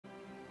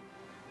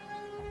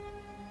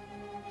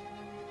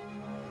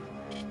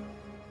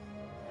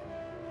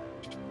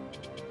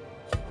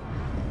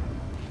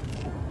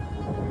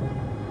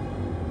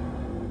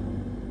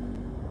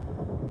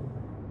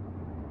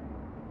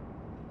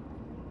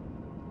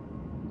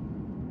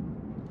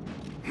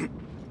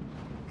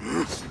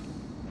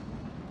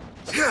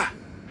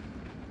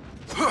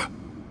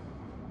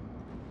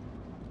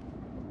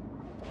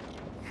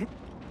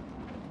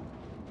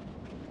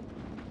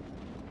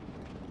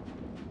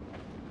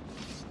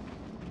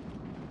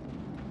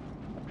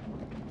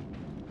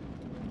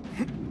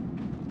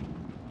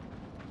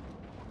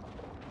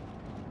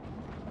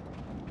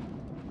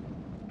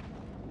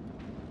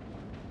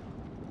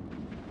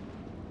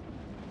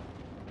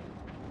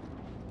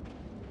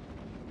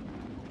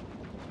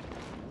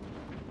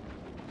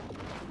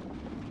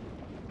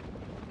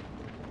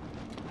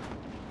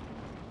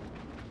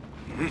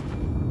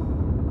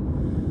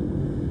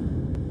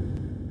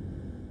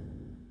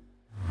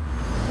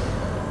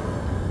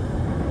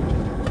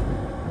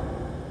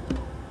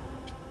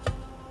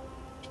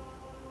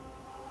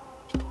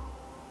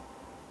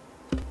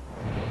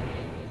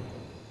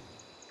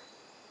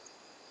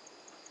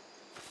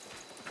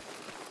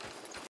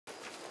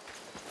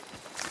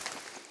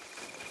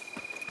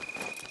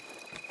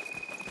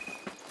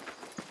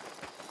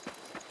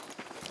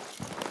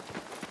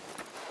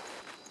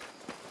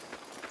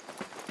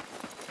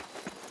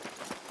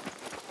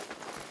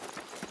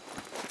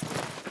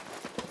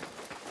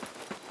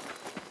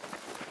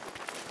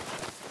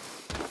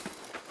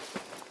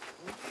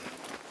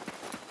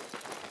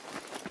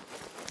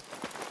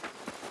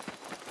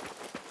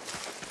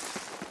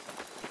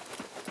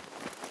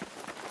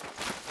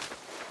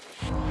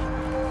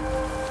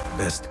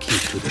best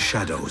keep to the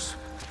shadows.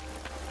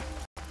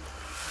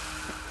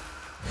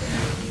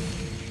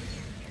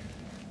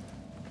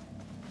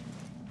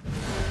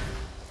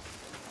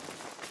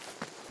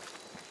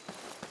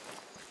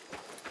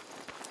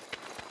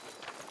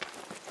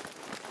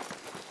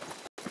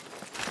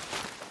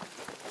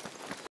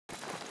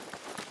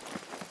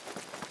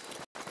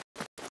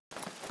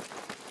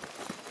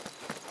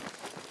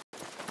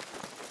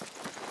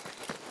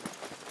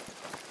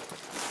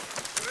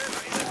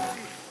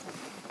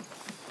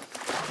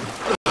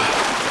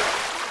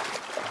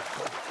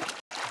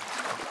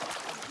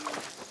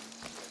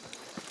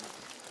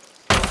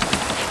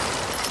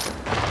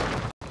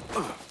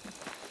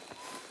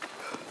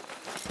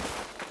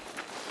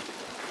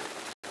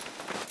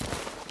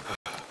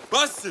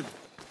 باسم!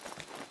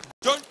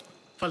 جون!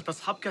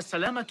 فلتصحبك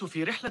السلامة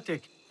في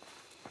رحلتك.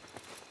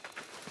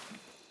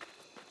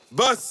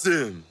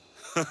 Basim!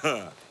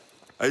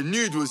 I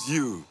knew it was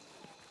you.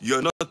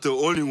 You're not the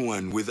only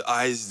one with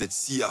eyes that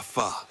see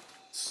afar.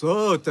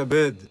 So,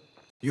 Tabed,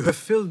 you have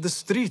filled the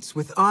streets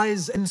with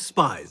eyes and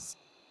spies.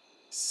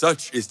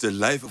 Such is the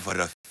life of a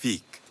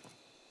Rafiq.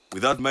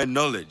 Without my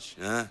knowledge,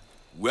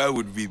 where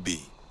would we be?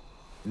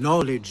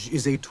 Knowledge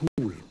is a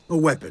tool, a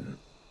weapon.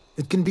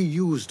 It can be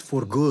used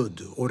for good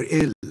or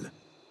ill,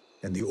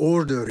 and the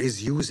Order is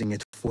using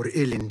it for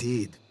ill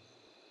indeed.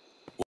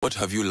 What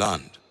have you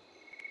learned?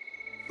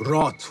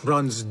 Rot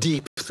runs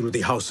deep through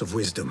the House of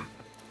Wisdom.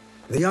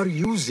 They are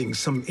using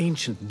some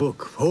ancient book,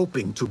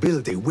 hoping to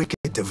build a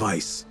wicked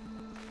device.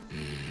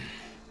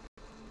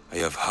 I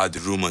have heard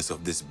rumors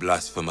of this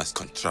blasphemous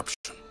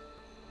contraption.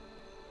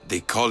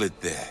 They call it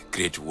their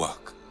great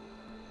work.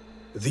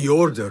 The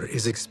Order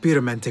is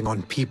experimenting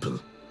on people,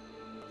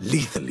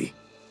 lethally.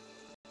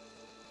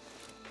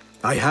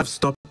 I have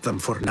stopped them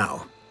for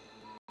now,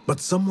 but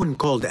someone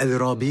called El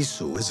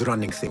Rabisu is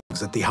running things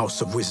at the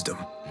House of Wisdom.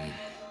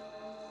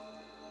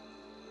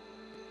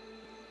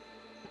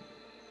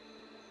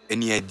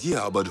 Any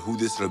idea about who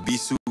this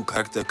Rabisu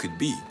character could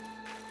be?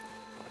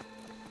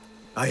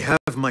 I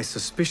have my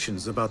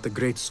suspicions about the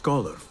great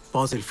scholar,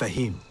 Fazil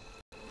Fahim.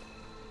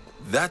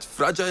 That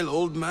fragile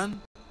old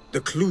man? The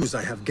clues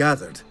I have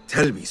gathered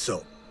tell me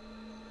so.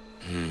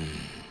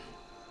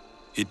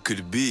 It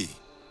could be.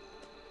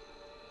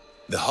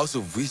 The House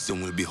of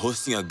Wisdom will be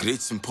hosting a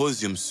great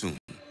symposium soon.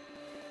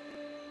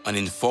 An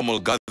informal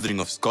gathering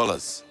of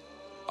scholars.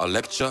 A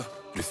lecture,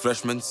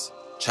 refreshments,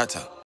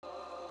 chatter.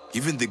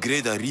 Even the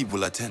great Arib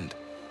will attend.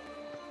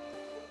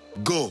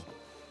 Go,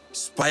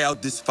 spy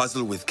out this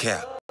Fazil with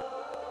care.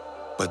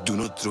 But do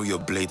not throw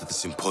your blade at the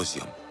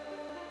symposium.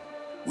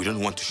 We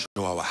don't want to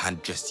show our hand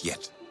just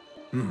yet.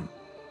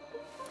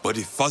 But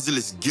if Fazil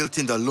is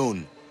guilty and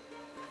alone,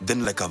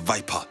 then like a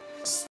viper,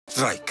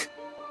 strike.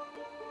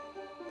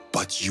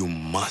 But you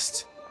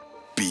must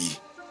be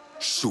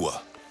sure.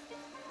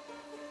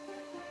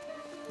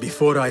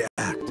 Before I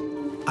act,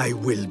 I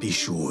will be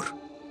sure.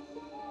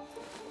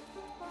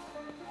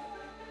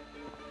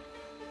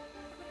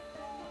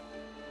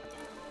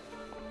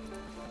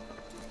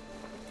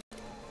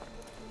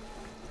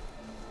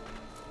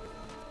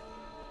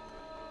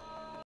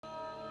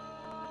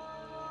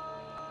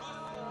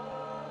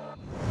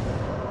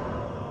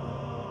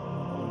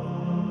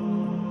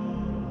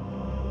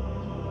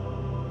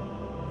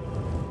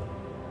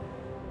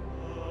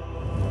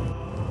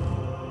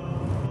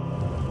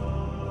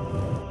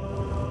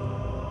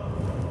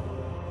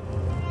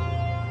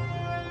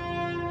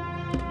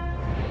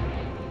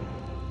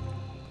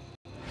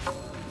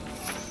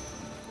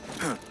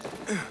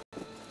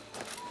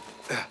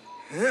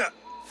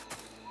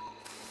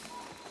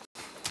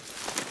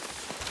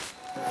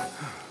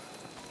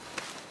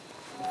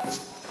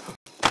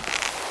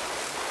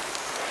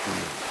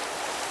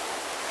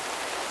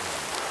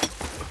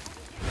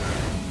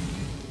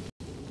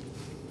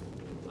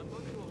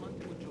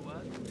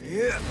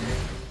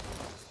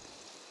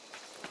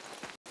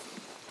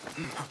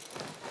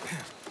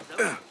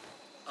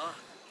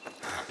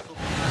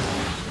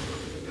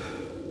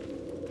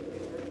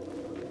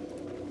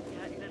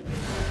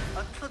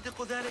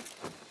 أتصدق ذلك؟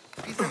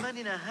 في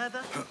زماننا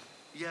هذا؟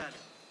 يا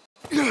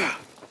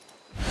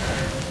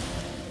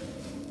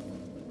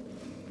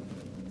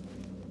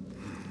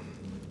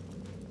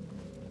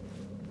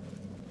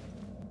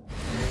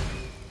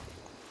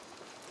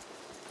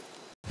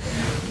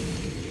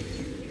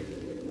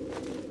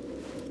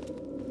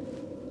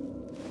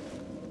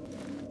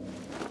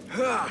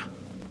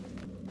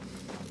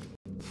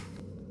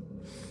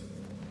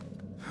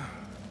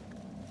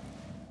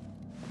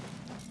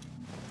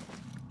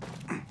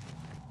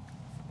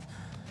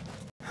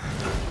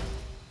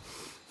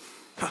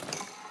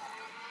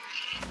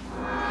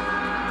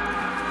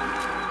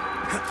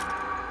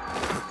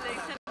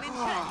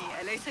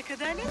أليس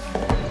كذلك؟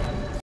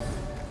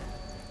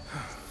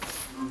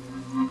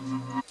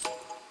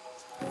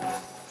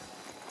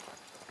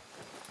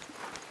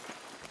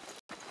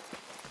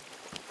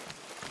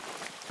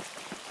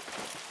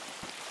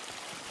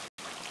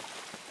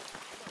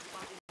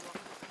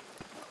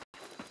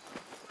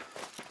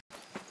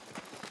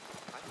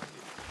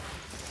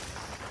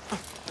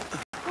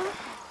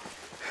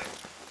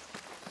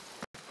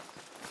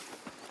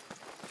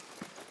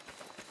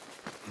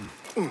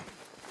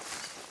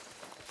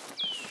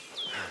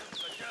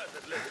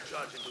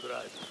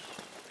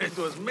 It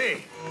was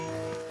me.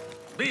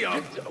 Be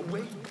out.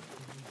 Wait.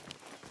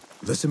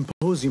 The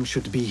symposium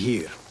should be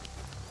here.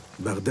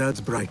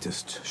 Baghdad's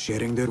brightest,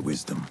 sharing their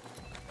wisdom.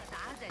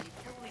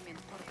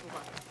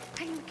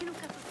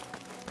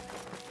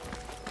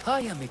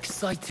 I am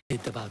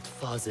excited about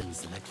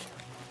Fazil's lecture.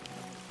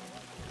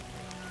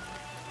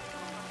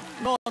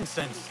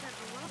 Nonsense.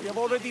 We have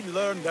already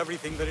learned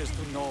everything there is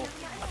to know.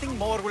 Nothing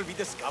more will be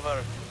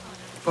discovered.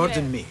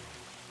 Pardon me.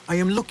 I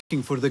am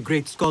looking for the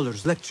great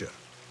scholar's lecture.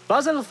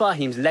 Fazil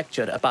Fahim's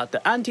lecture about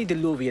the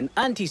antediluvian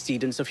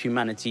antecedents of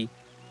humanity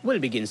will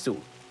begin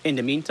soon. In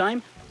the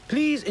meantime,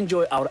 please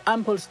enjoy our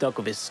ample stock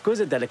of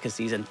exquisite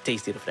delicacies and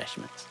tasty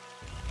refreshments.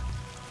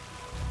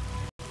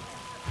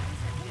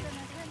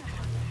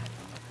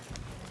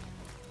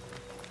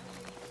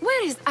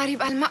 Where is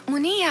Arib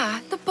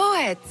al-Ma'muniyah, the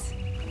poet?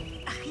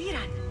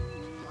 أخيراً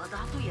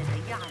وضعت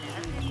يدي على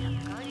آخر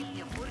أفكار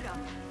ابن قرة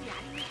في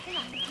علم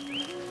الحلم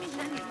من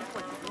شأن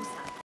الإخوة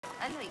موسى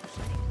ألا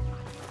يشارك.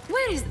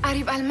 Where is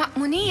Arib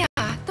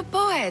al-Ma'muniyah, the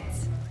poet?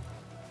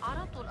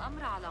 عرضت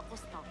الأمر على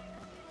قسطى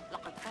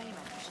لقد فهم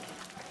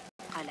المشكلة.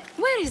 قال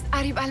Where is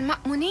Arib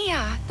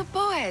al-Ma'muniyah, the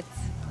poet?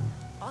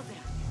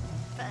 عذراً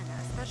فأنا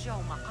أسترجع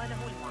ما قاله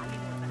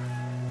المعلم والبحث.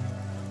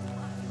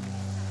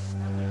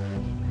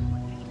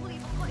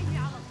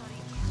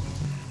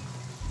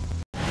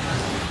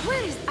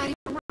 Where is Arib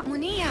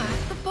al-Ma'muniyah,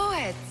 the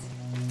poet?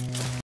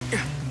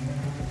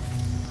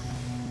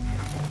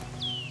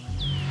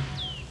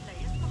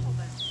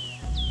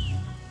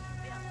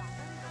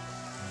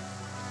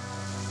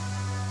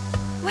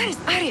 Where is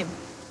Arib?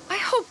 I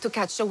hope to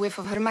catch a whiff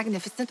of her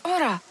magnificent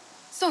aura.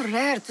 So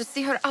rare to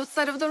see her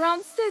outside of the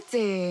round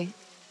city.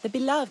 The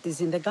beloved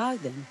is in the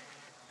garden,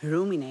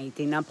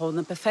 ruminating upon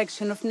the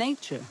perfection of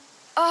nature.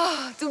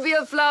 Oh, to be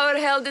a flower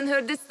held in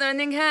her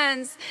discerning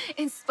hands,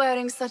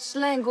 inspiring such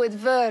languid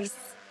verse.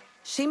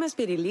 She must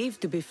be relieved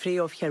to be free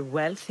of her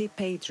wealthy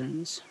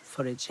patrons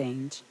for a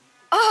change.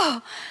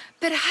 Oh,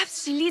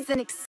 perhaps she leads an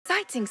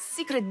exciting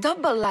secret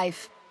double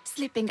life,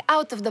 slipping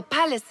out of the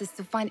palaces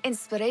to find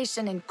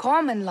inspiration in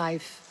common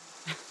life.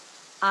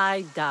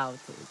 I doubt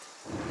it.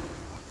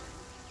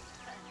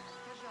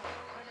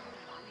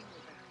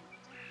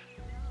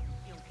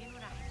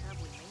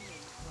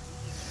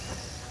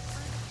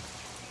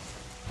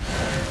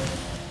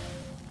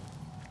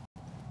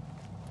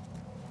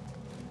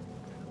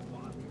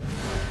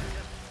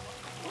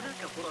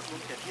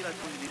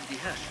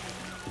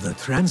 The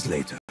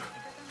translator?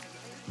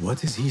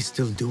 What is he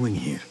still doing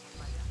here?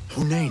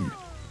 Hunain,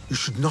 you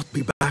should not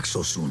be back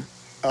so soon.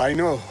 I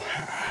know.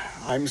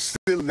 I'm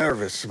still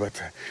nervous,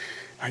 but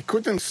I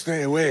couldn't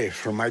stay away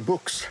from my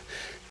books.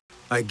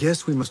 I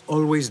guess we must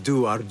always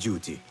do our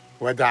duty.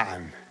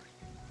 Wada'an.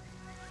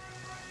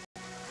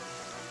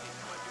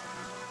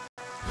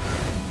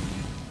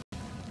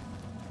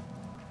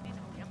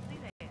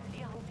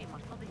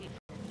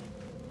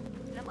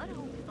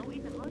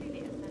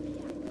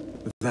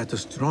 That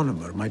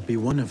astronomer might be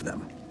one of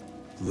them.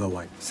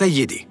 Though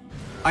Sayyidi,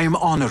 I am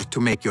honored to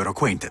make your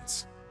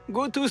acquaintance.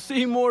 Good to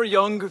see more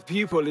young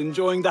people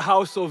enjoying the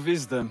House of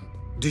Wisdom.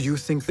 Do you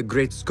think the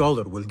great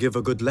scholar will give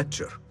a good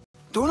lecture?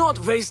 Do not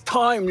waste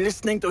time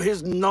listening to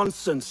his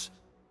nonsense.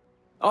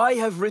 I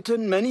have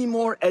written many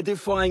more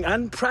edifying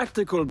and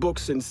practical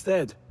books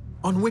instead.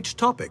 On which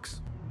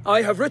topics?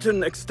 I have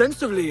written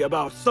extensively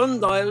about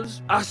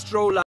sundials,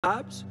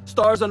 astrolabes,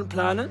 stars and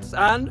planets,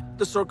 and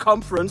the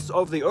circumference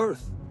of the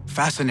Earth.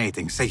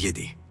 Fascinating,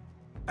 Sayyidi.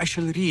 I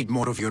shall read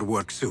more of your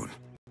work soon.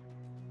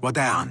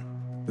 Wada'an.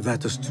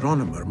 That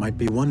astronomer might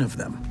be one of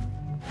them,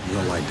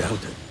 though I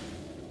doubt it.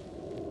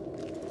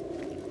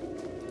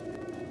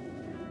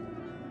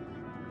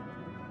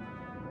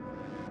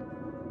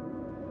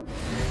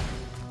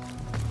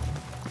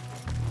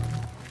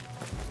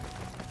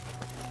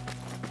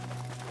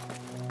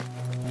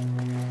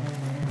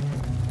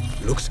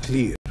 Looks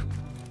clear.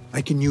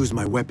 I can use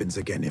my weapons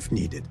again if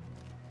needed.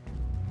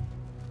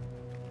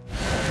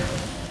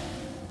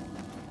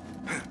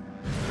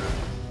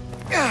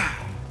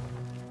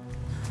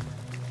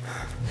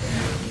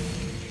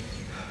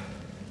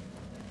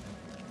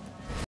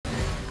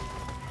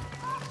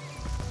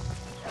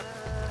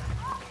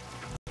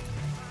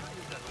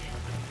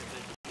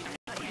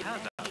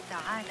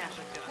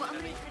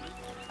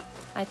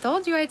 I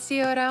told you I'd see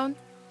you around.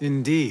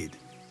 Indeed.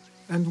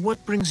 And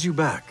what brings you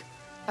back?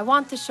 I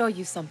want to show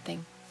you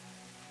something.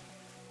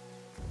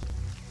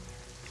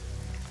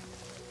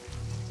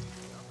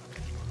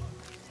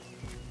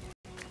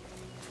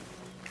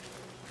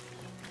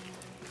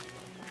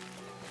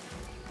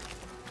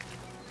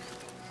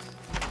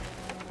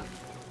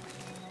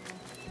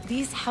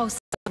 These House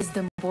of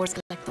Wisdom boards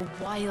collect the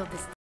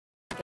wildest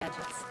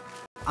gadgets.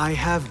 I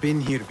have been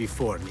here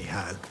before,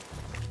 Nihal.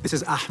 This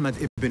is Ahmed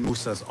ibn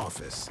Musa's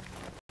office.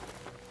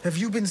 Have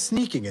you been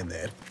sneaking in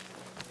there?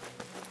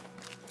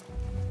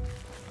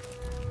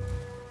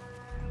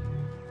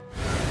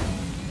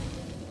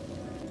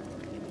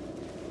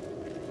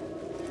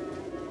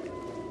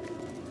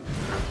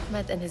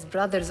 Ahmed and his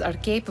brothers are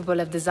capable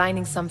of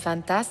designing some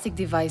fantastic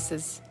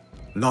devices.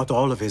 Not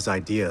all of his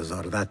ideas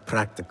are that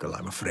practical,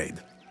 I'm afraid.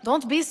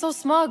 Don't be so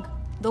smug.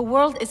 The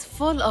world is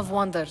full of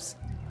wonders.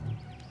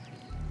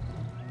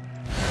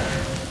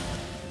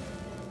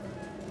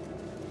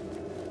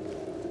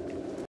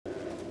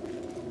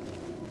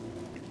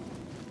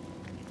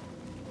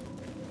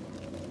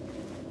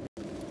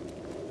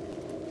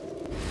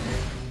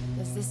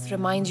 Does this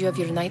remind you of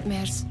your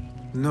nightmares?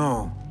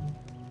 No.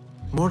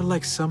 More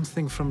like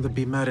something from the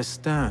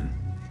Bimaristan.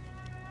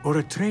 Or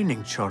a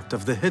training chart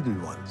of the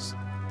Hidden Ones.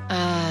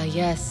 Ah,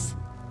 yes.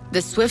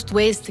 The swift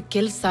ways to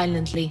kill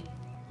silently.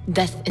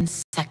 Death in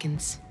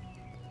seconds.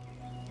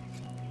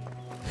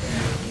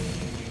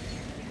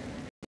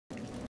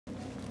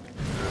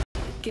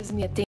 It gives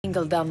me a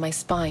tingle down my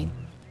spine.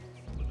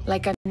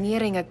 Like I'm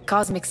nearing a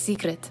cosmic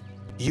secret.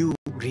 You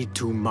read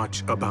too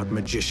much about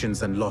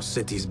magicians and lost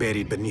cities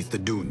buried beneath the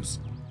dunes.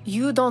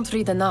 You don't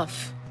read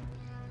enough.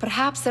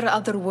 Perhaps there are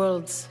other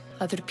worlds,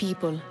 other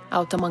people,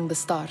 out among the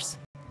stars.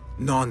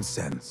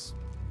 Nonsense.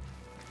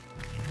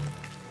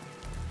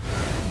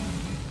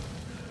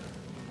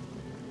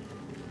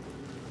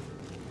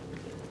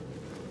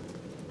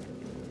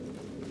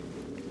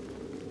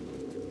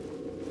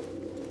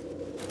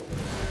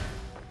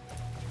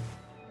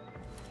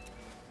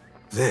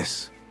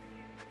 This.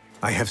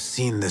 I have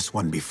seen this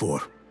one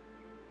before.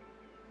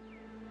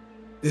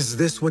 Is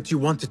this what you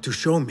wanted to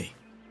show me?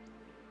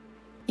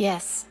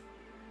 Yes.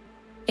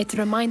 It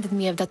reminded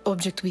me of that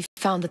object we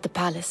found at the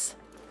palace.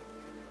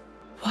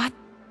 What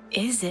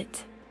is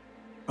it?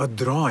 A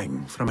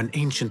drawing from an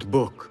ancient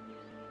book.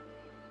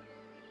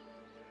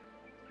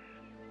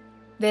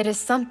 There is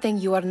something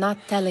you are not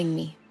telling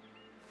me.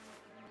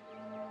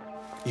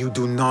 You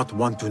do not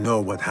want to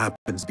know what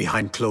happens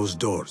behind closed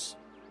doors.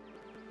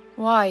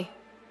 Why?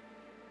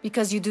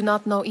 Because you do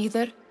not know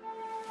either?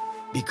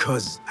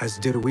 Because, as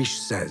Derwish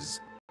says,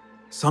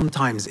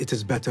 sometimes it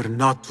is better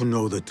not to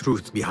know the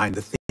truth behind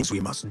the things we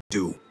must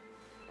do.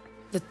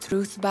 The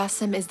truth,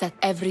 Basim, is that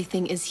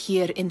everything is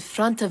here in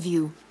front of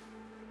you.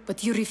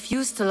 But you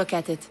refuse to look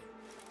at it.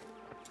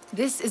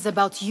 This is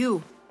about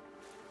you.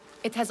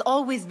 It has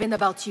always been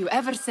about you,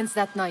 ever since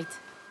that night.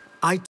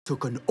 I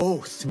took an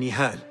oath,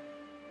 Nihal,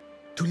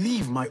 to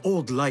leave my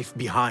old life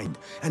behind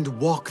and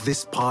walk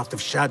this path of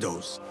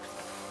shadows.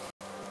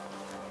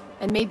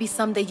 And maybe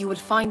someday you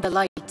will find the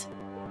light.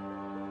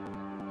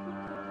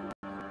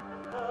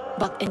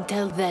 But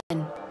until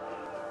then,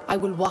 I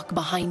will walk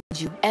behind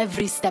you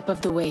every step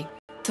of the way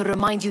to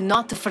remind you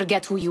not to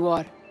forget who you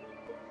are.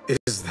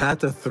 Is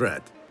that a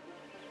threat?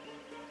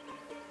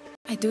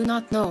 I do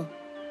not know.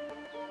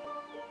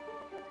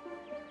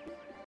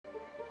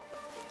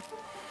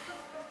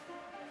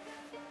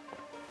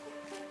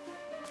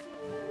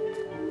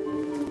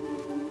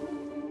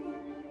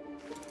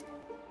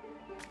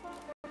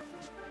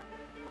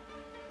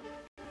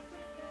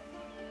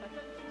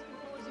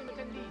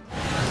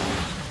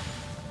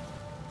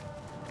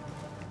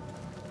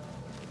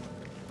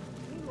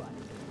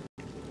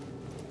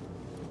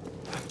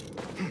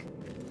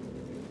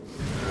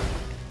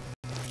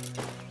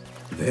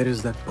 There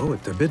is that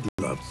poet Abid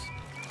loves,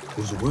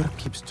 whose work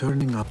keeps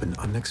turning up in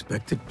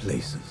unexpected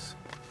places.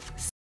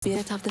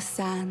 Spirit of the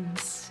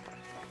sands.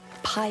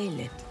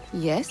 Pilot.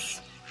 Yes?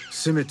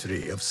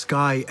 Symmetry of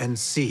sky and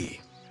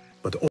sea,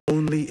 but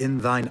only in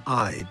thine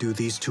eye do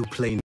these two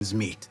planes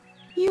meet.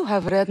 You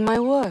have read my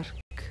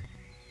work.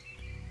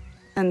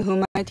 And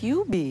who might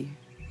you be?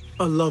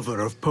 A lover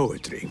of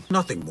poetry,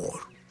 nothing more.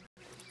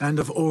 And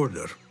of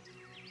order.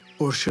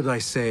 Or should I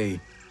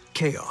say,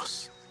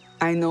 chaos.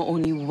 I know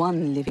only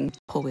one living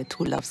poet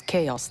who loves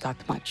chaos that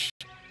much.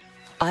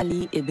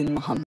 Ali ibn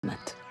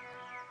Muhammad.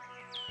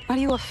 Are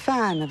you a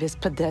fan of his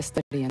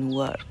pedestrian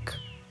work?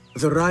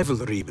 The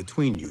rivalry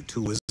between you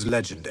two is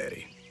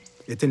legendary.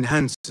 It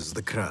enhances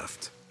the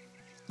craft.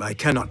 I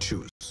cannot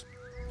choose.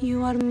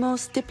 You are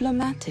most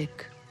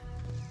diplomatic.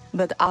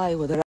 But I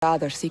would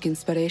rather seek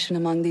inspiration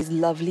among these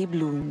lovely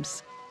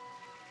blooms.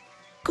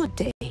 Good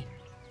day.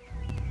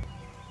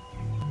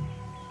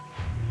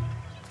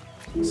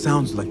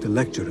 Sounds like the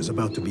lecture is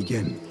about to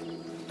begin.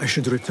 I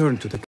should return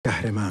to the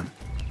Kahraman.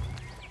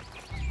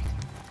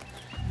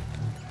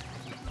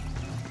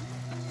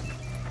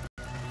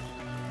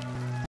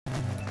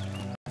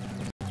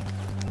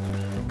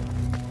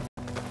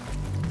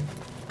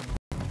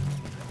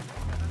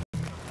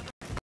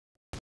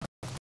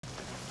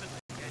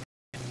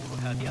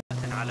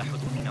 على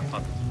حدودنا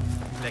فقط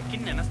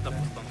لكن نسل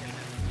قسطنطين.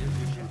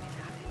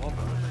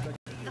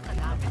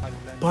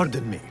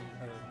 Pardon me.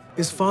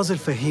 Is Fazil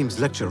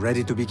Fahim's lecture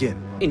ready to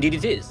begin? Indeed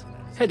it is.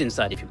 Head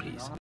inside if you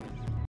please.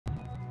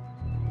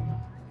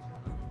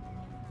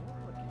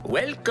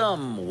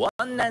 Welcome,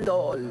 one and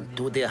all,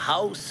 to the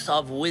House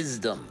of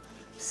Wisdom,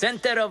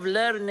 center of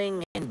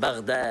learning in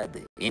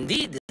Baghdad,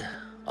 indeed,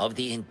 of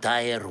the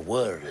entire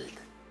world.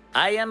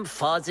 I am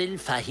Fazil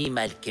Fahim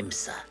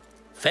al-Kimsa,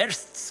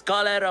 first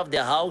scholar of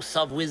the House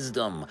of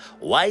Wisdom,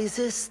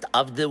 wisest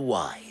of the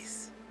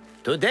wise.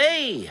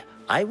 Today,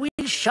 I will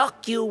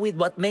shock you with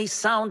what may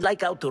sound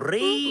like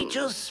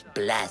outrageous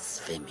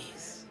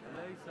blasphemies.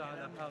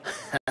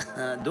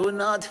 Do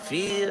not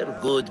fear,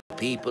 good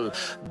people.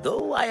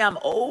 Though I am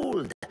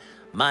old,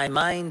 my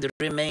mind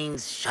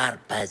remains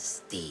sharp as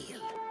steel.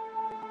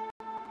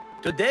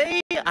 Today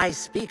I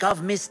speak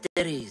of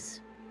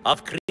mysteries,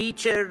 of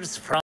creatures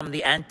from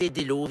the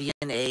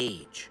antediluvian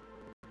age.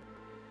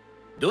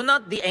 Do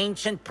not the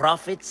ancient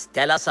prophets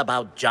tell us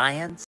about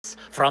giants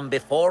from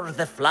before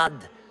the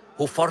flood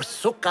who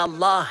forsook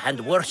Allah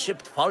and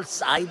worshipped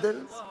false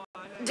idols?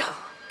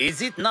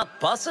 Is it not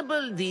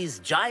possible these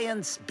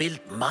giants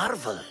built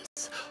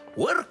marvels,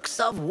 works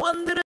of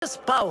wondrous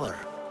power,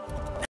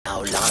 now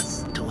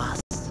lost to us?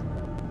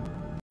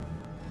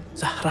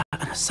 Zahra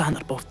and Hassan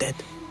are both dead,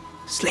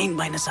 slain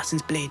by an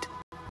assassin's blade.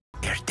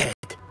 They're dead.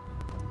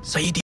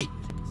 Sayyidi,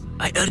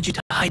 I urge you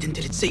to hide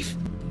until it's safe.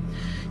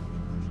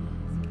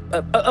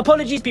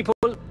 Apologies, people,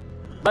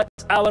 but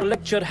our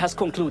lecture has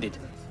concluded.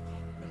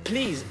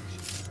 Please,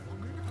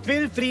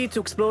 feel free to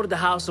explore the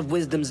House of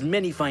Wisdom's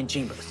many fine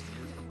chambers.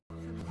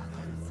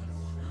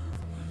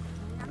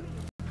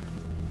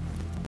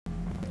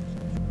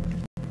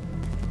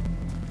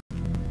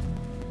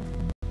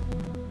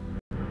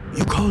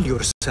 You call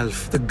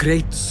yourself the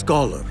great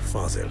scholar,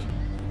 Fazil.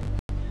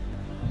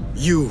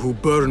 You who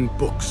burn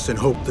books and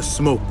hope the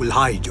smoke will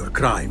hide your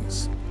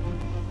crimes.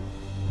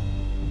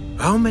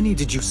 How many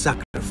did you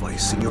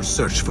sacrifice in your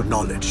search for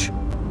knowledge?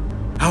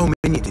 How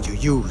many did you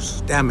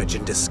use, damage,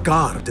 and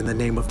discard in the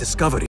name of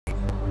discovery?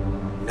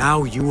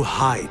 Now you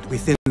hide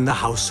within the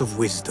House of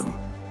Wisdom.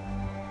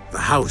 The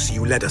house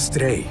you led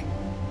astray.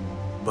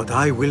 But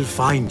I will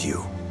find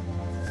you.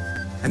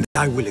 And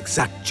I will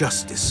exact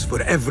justice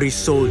for every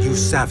soul you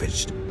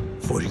savaged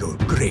for your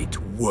great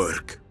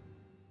work.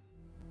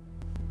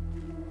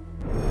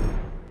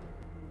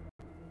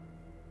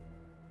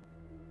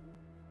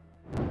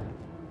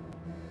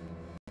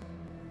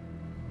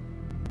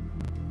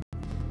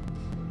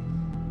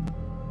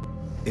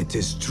 It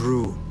is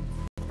true.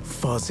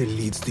 Fazil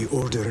leads the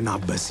order in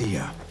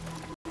Abbasiyah.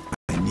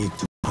 I need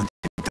to hunt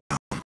him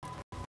down.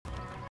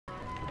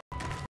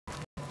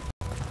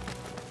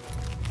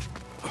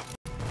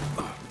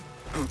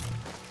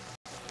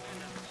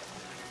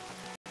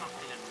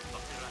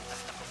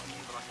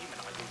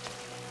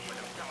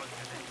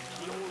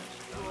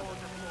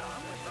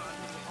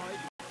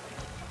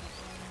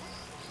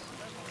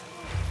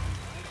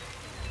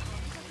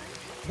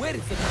 Where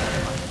is it?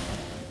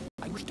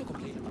 I wish to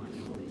complain about it.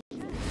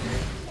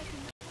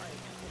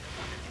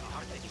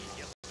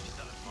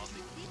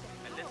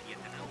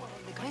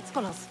 The great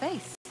scholar's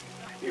face.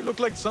 You look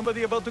like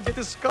somebody about to get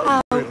his skull.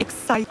 How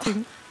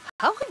exciting.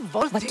 How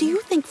revolting. What do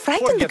you think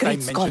frightened the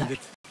great scholar?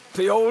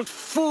 The old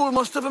fool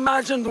must have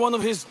imagined one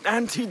of his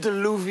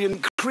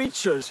antediluvian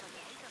creatures.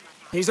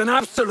 He's an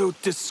absolute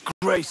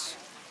disgrace.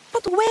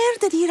 But where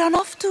did he run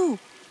off to?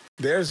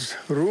 There's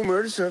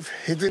rumors of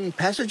hidden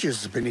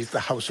passages beneath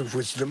the House of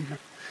Wisdom.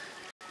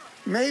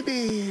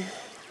 Maybe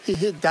he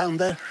hid down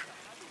there.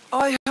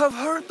 I have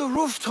heard the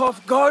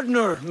rooftop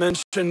gardener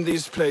mention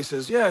these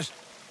places, yes.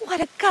 What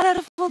a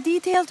colorful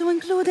detail to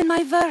include in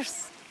my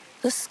verse.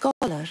 The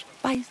scholar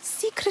by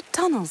secret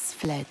tunnels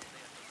fled,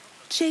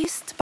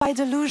 chased by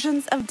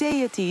delusions of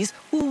deities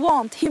who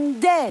want him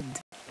dead.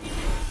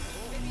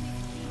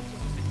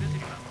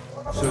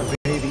 Survey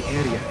the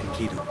area,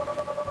 Enkidu.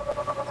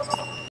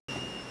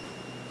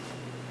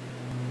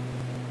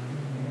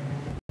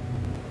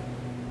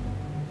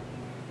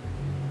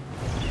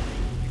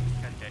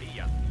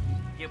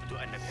 يبدو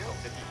أنك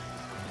رغبتي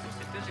بخصوص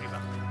التجربة.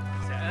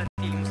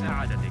 سآتي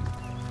لمساعدتك.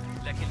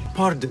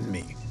 Pardon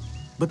me,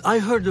 but I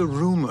heard a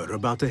rumor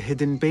about a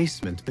hidden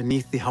basement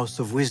beneath the House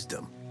of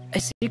Wisdom.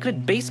 A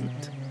secret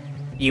basement?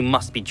 You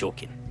must be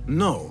joking.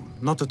 No,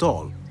 not at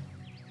all.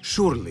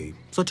 Surely,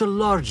 such a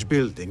large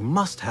building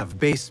must have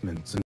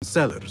basements and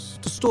cellars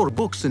to store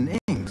books and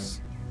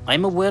inks.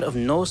 I'm aware of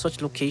no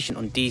such location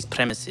on these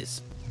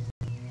premises.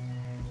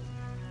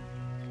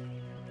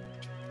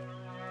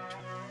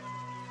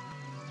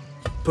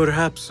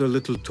 Perhaps a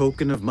little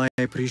token of my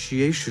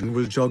appreciation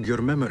will jog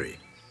your memory.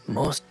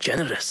 Most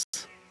generous.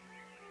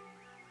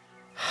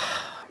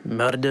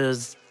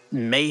 Murders,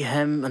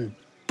 mayhem, and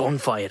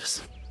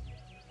bonfires.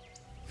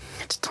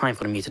 It's time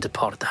for me to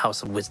depart the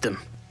House of Wisdom.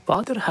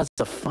 Father has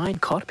a fine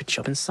carpet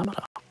shop in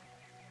Samara.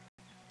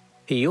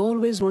 He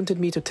always wanted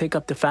me to take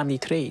up the family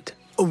trade.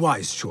 A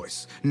wise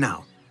choice.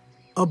 Now,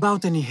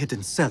 about any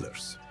hidden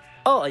cellars.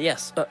 Oh,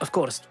 yes, of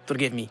course,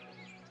 forgive me.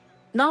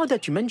 Now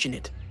that you mention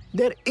it,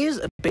 there is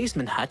a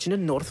basement hatch in the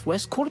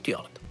northwest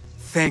courtyard.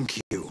 Thank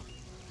you.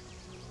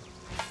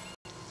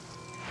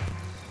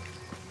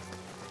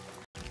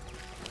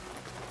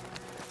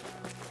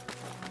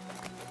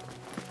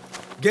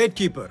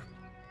 Gatekeeper,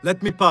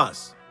 let me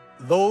pass.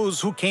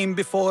 Those who came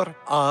before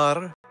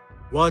are...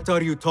 What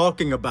are you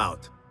talking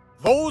about?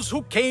 Those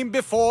who came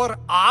before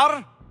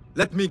are...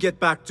 Let me get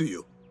back to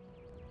you.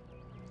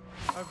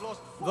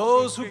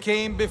 Those who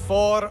came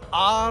before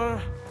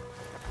are...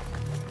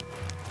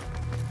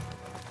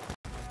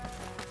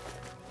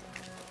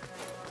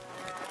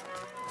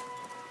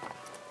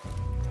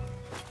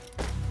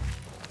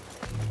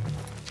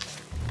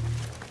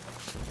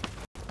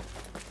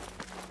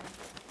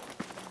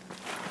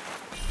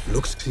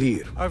 Looks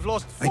clear. I've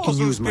lost I can Fazl's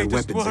use my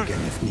greatest weapons work.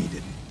 again if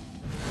needed.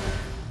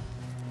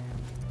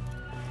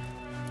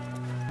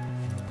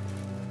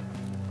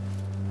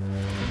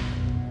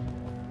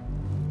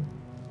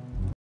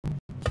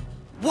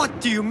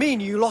 What do you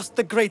mean you lost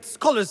the great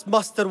scholar's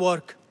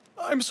masterwork?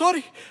 I'm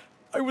sorry.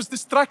 I was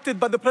distracted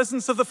by the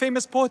presence of the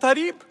famous poet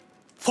Arib.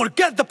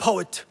 Forget the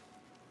poet!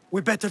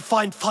 We better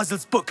find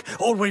Fazl's book,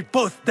 or we're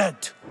both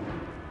dead.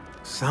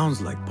 Sounds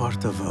like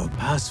part of a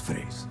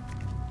passphrase.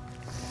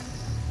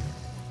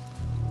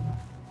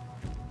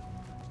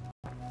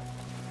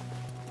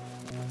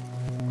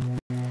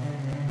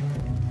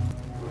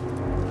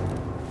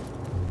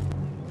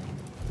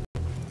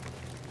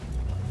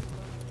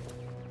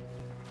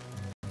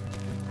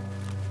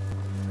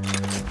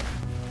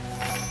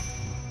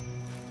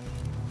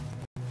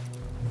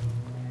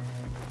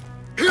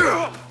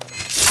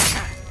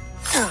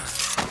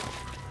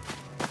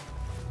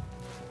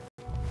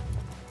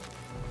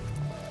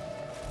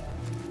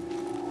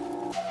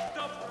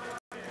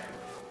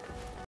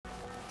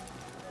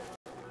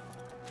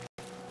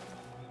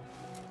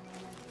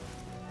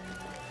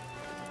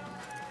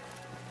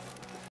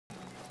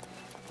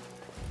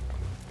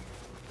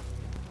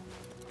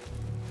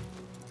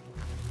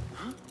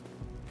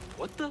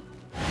 What the?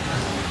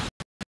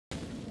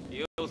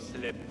 You'll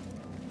slip.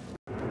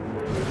 We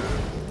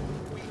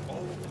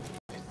own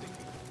this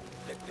city.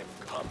 Let them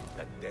come,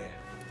 not dare.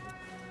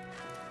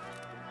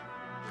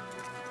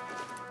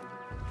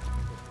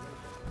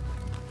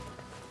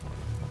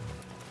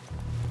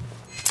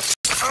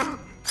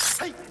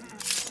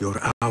 Your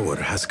hour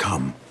has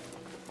come.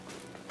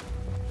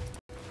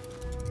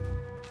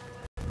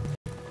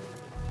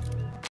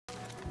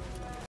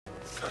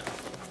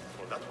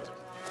 Well, that was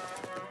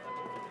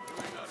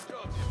doing our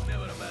jobs is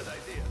never a bad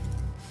idea.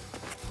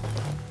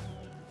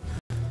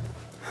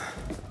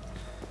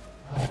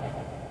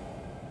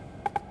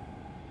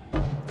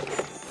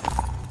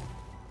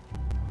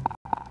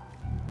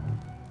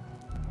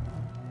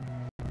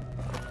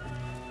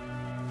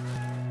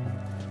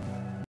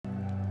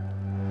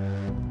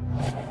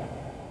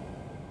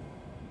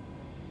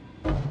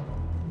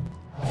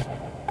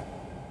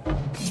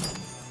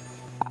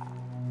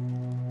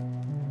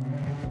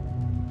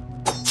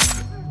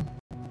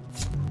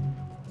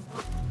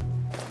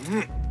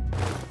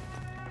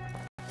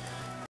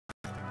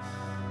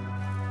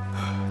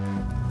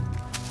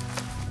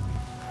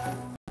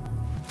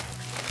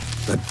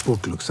 That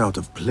book looks out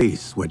of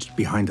place wedged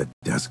behind a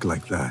desk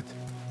like that.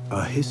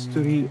 A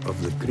history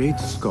of the great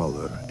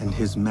scholar and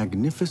his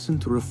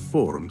magnificent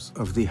reforms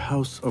of the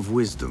House of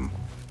Wisdom.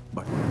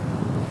 But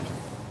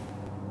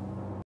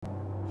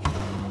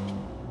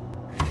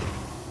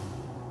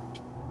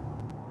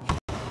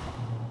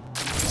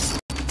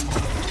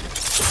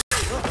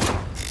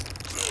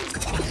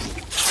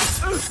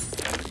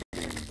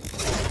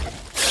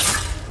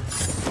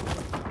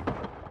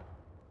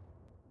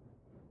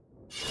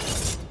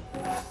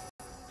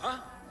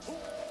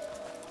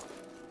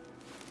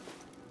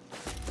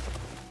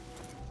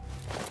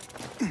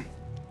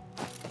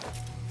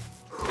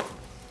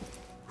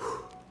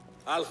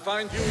I'll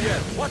find you yet.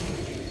 What?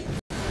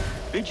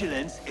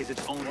 Vigilance is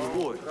its own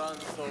reward. Run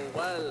so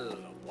well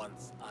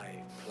once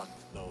I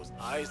plucked those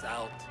eyes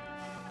out.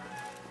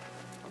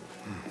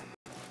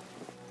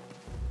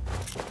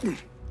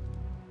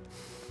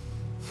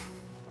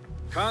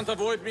 Can't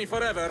avoid me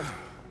forever.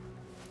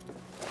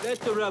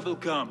 Let the rabble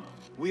come.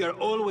 We are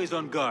always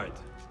on guard.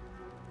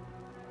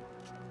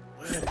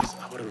 Where is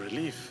our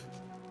relief?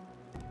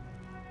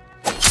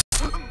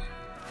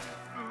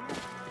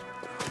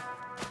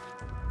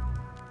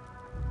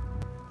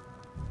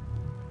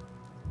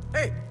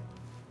 Hey!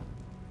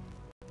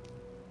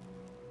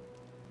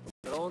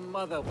 Your own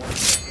mother won't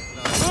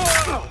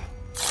recognize.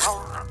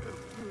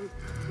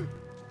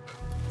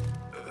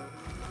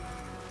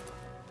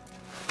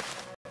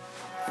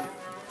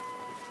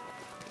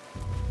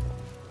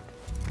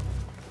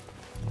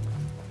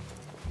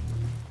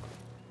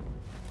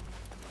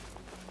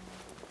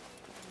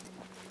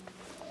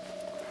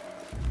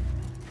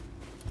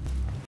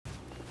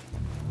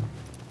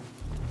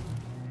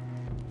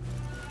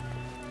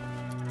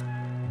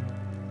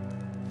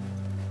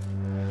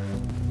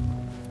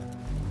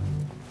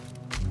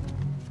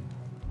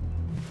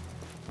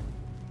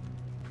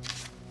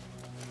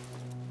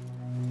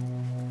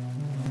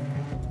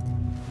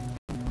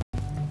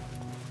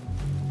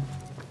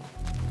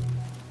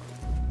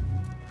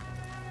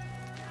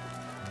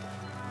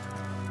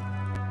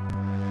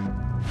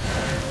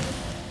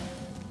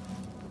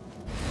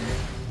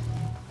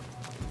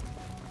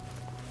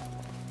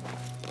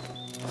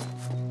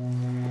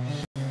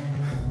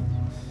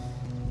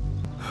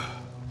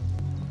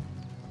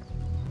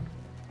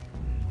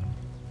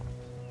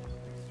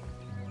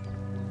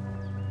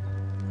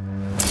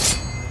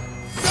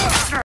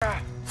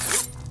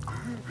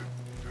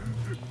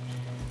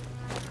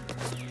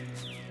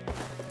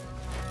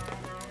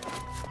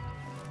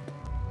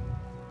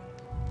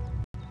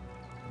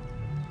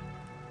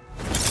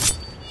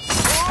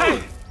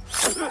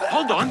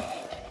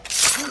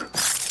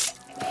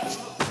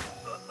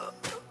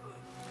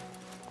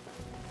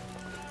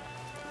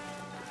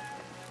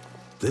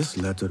 This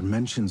letter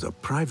mentions a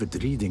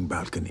private reading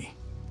balcony.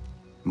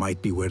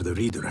 Might be where the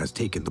reader has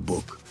taken the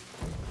book.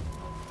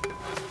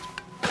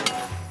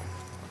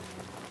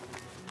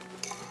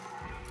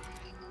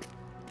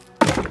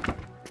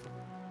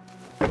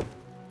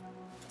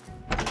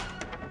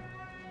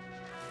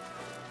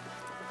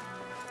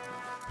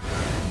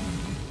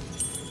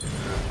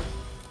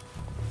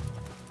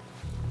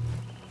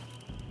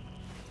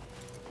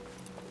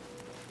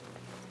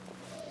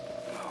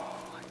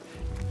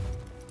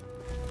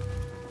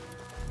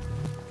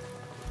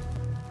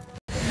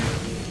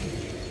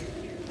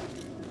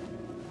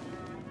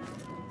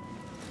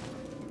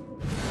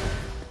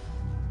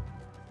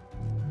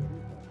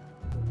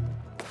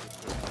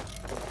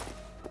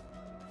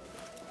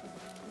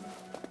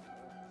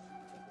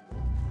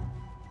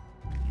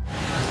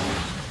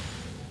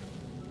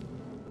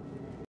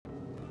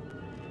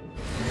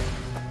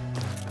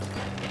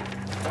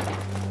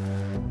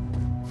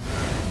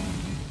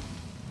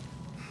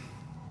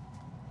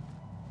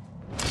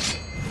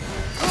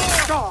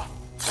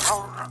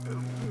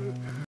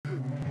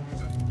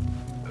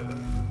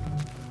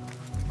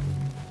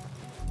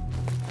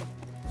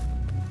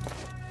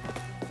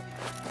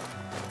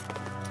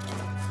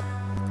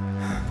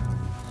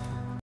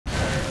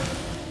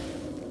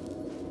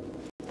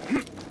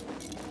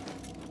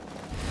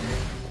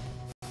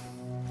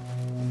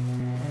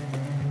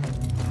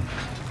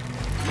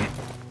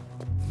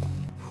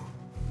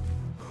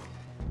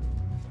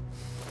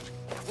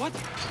 What?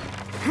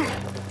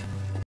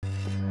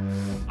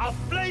 I'll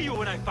flay you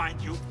when I find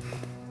you.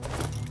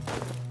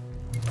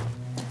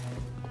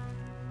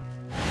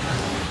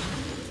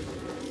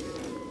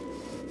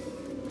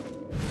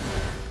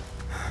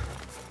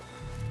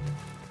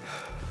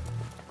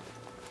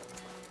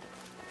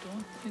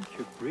 Don't think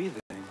you're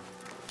breathing.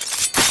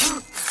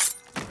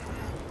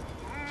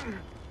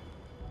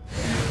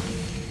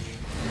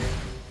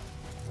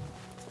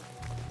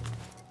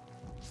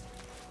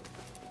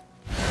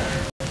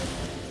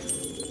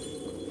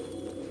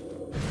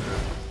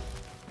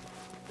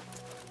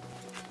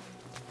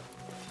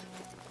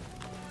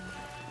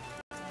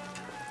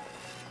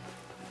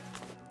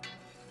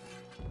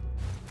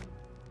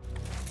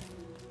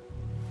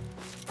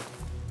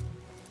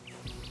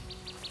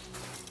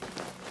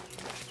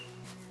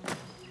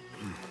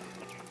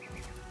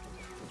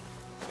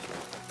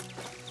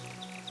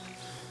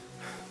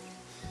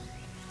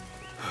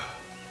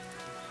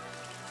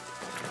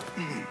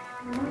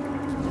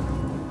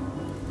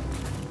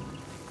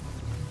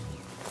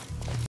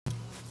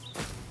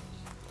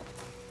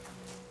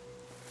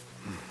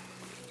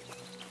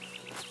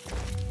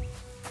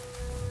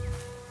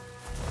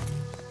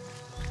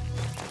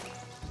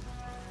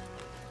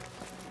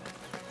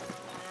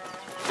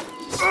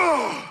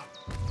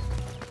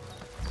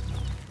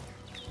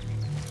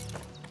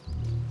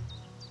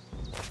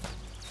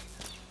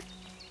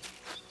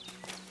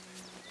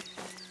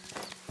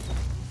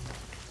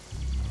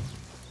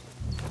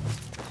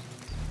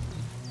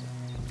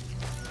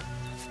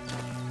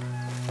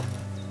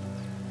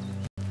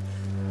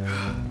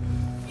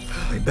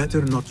 I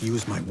better not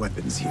use my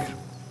weapons here.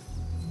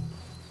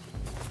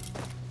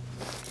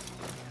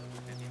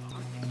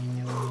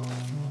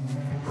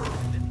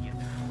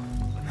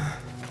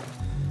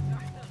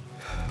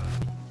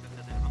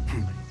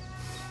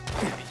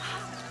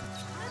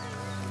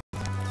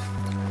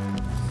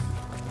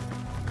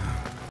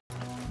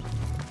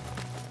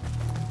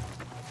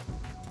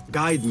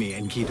 Guide me,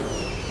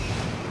 Enkidu.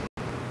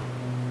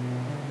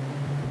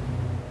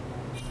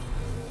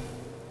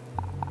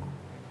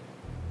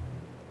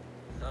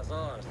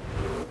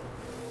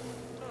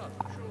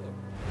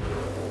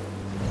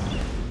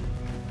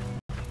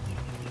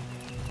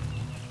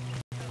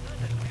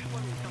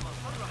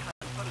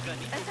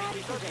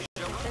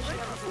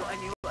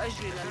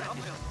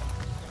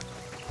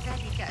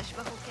 ذلك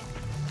أشبه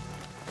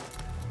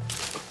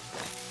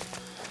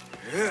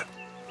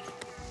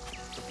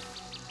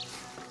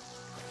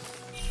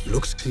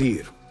Looks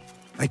clear.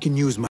 I can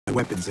use my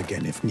weapons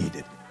again if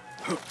needed.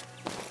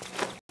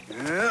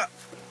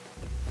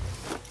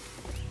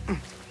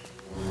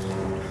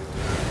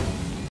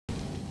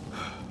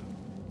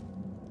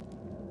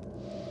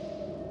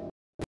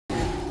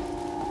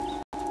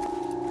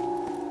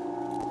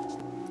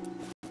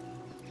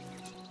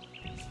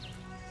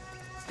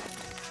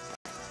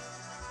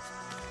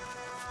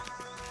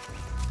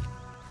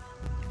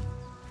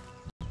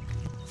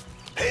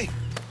 Hey!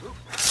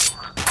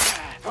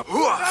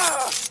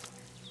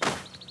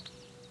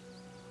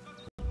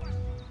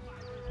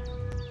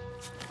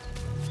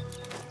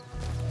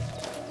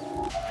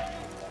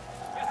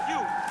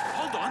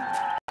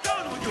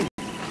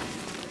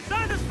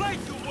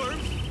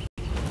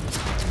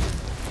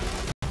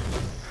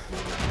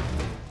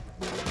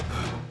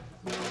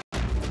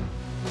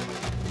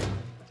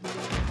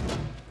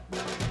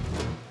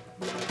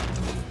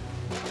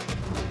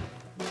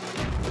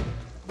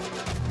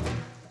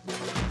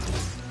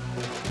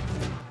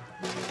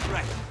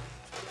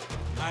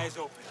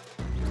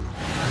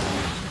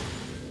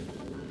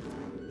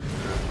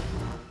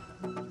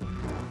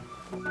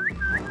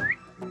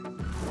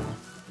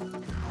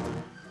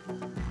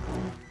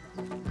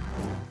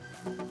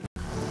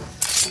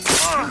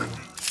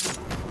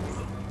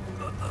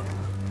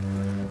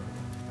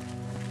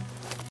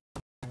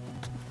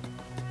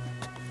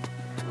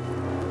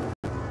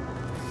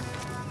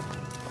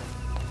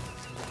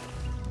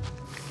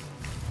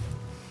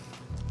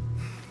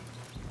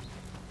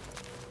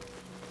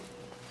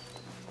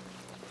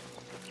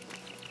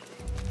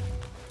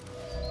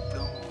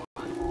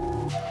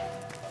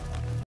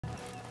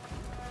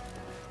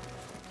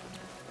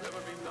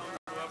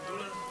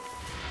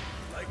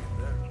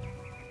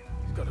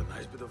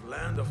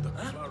 of the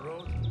Kufar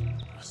Road?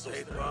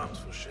 State palms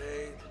for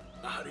shade,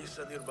 a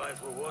harissa nearby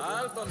for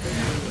water.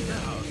 The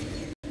house.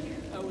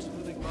 I was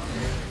putting bombs.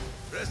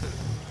 President,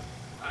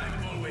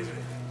 I'm always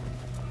ready.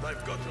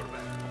 I've got your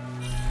back.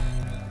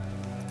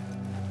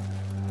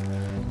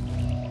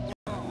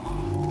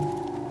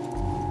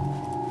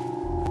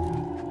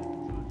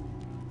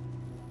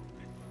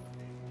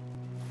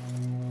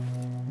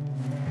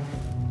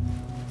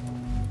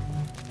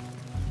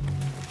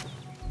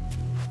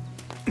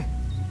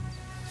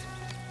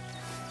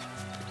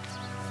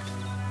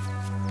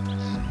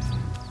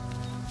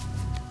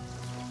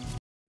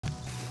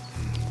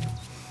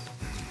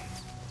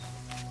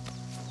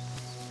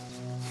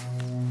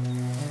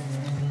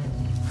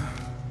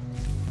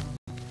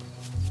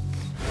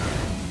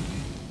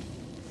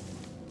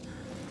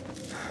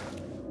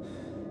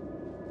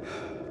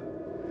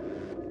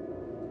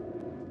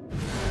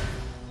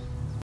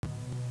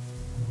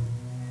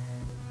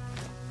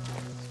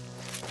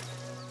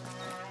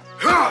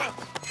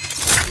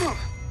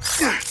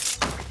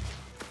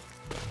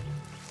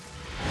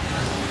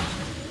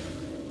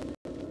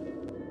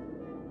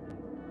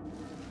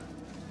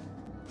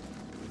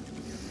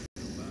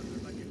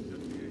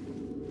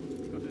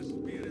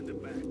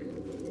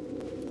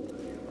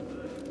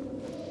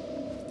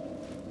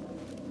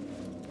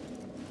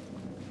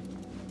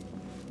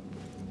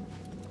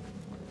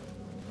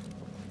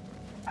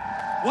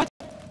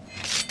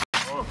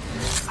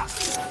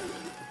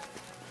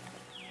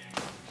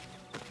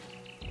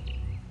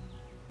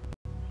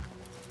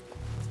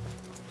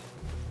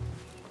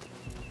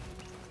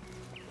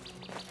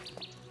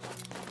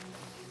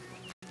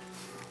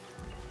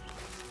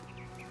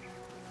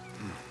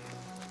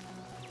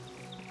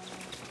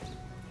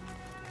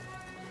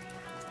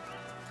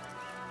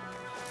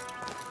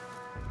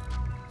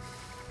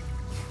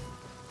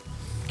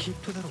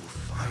 Keep to the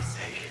roof, I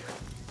say.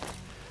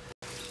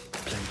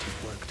 Plenty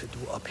of work to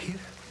do up here.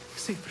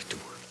 Safer too.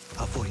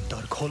 Avoid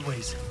dark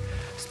hallways,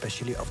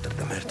 especially after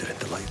the murder in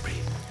the library.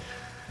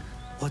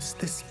 What's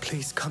this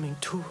place coming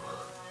to?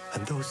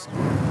 And those...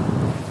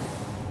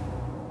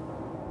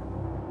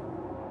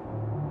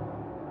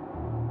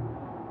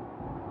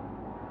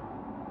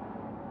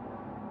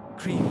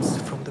 screams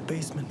from the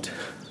basement.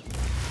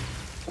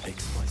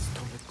 Makes my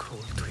stomach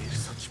crawl to hear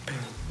such pain.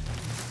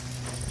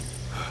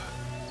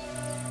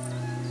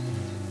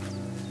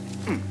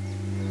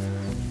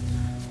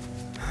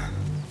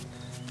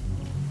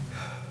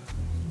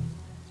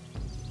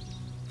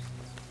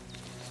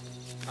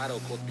 Arrow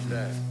caught me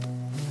there.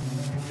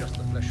 Just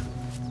a flesh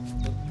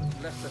wound. But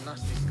left a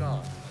nasty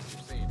scar, as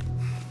you've seen.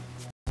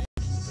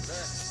 Over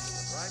there,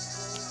 right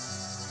road.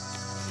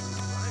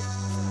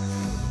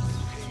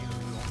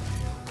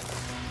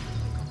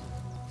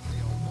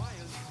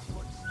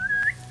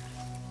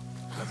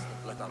 Let's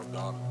not let our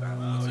guard down.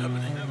 What's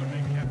happening? Never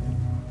make it.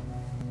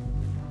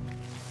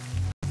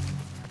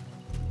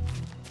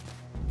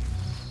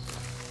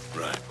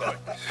 Right.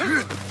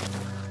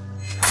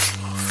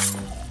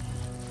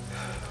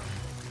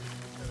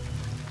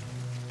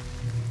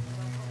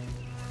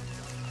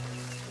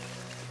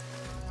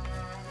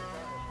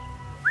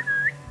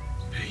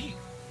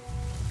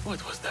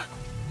 What was that?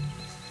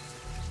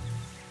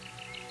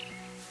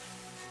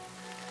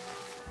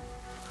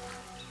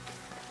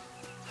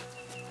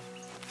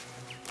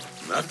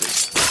 Nothing.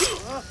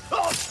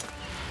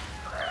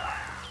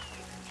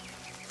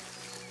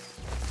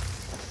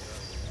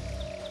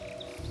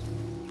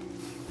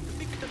 I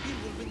think Nabil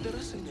will win the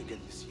wrestling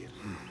again this year.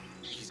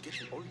 He's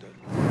getting older.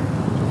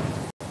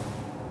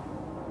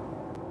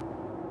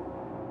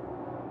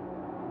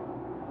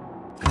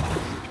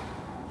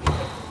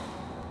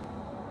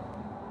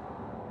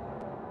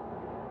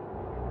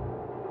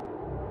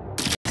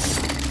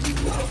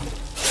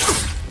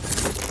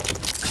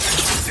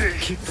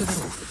 Keep to the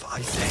roof,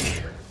 I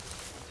say.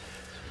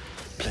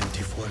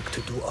 Plenty of work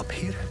to do up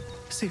here.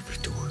 Safer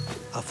too.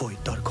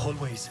 Avoid dark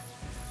hallways,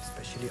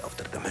 especially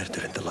after the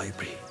murder in the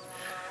library.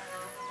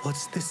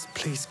 What's this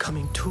place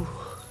coming to?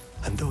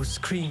 And those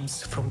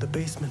screams from the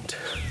basement.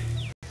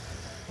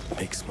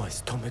 Makes my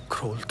stomach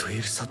crawl to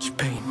hear such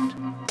pain.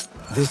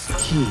 This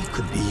key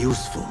could be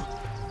useful.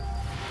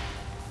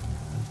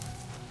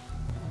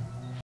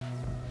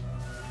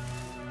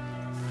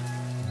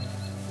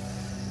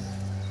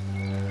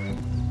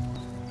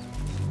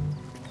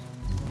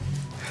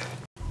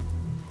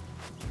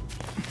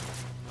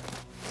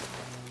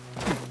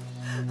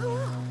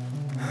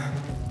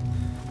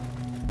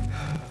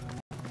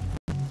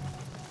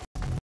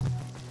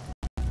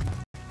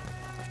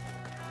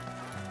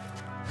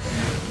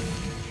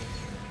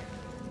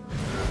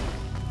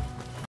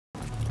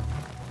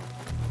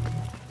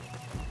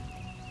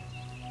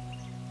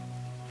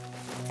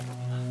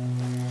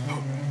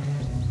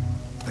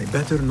 I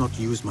better not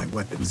use my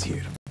weapons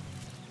here.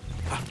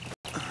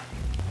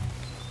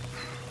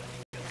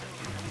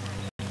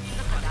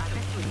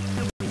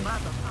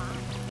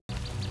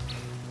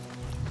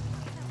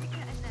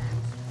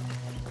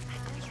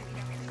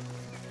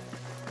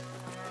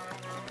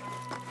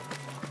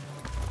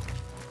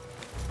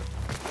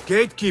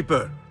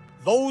 Gatekeeper!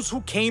 Those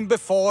who came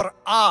before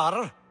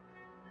are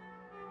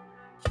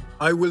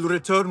I will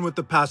return with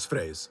the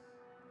passphrase.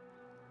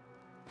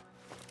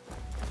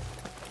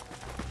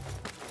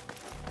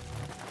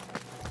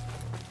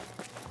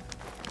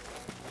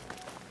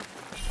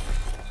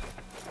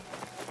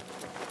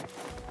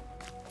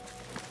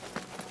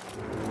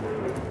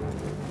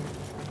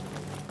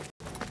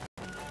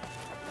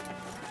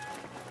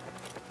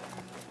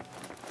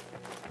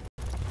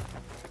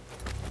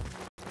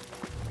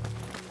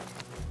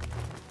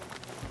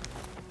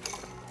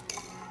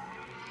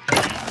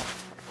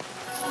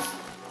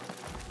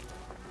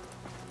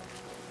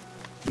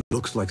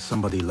 Looks like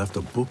somebody left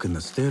a book in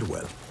the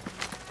stairwell.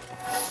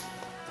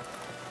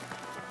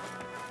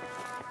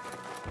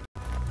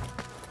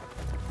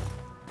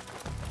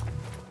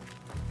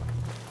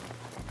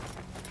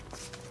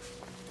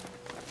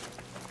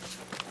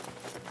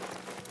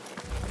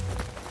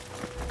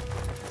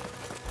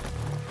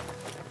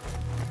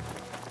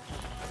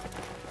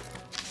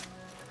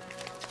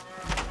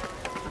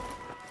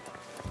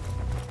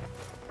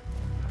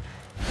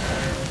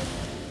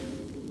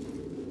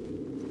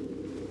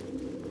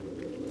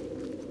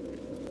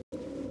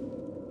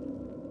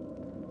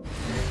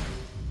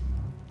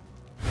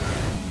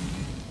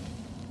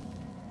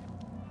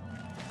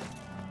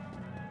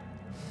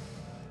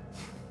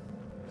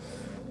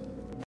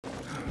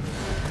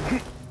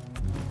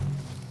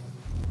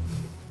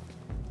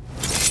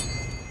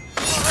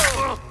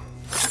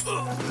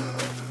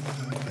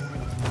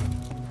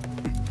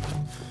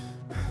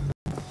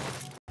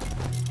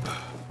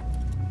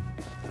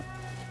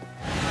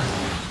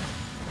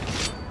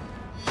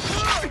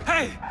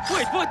 Hey!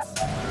 Wait, what?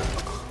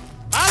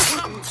 I'll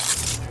come!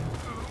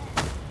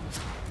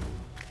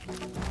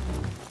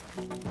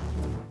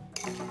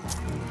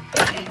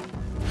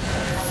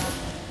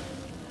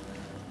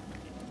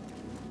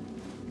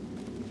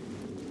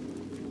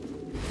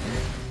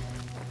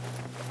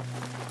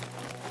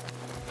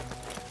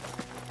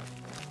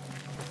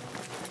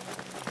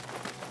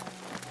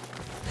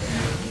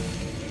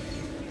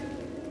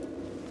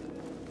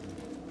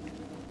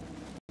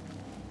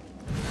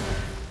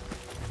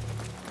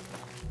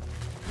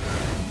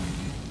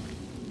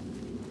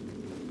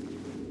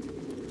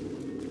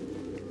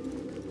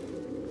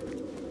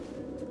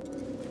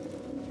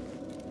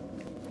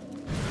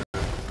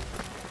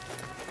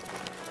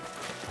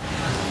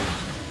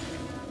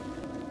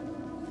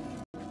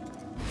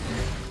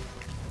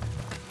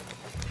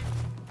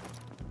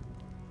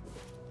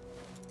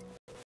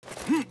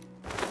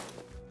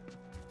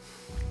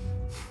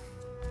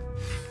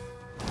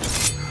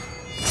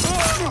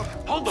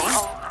 Hold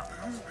on!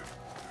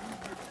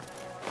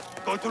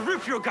 Going to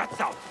rip your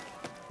guts out!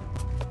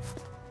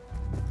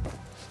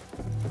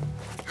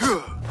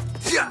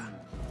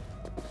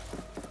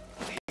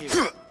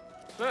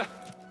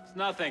 It's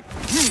nothing.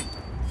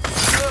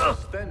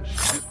 Stench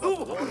is the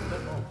Lord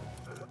them all.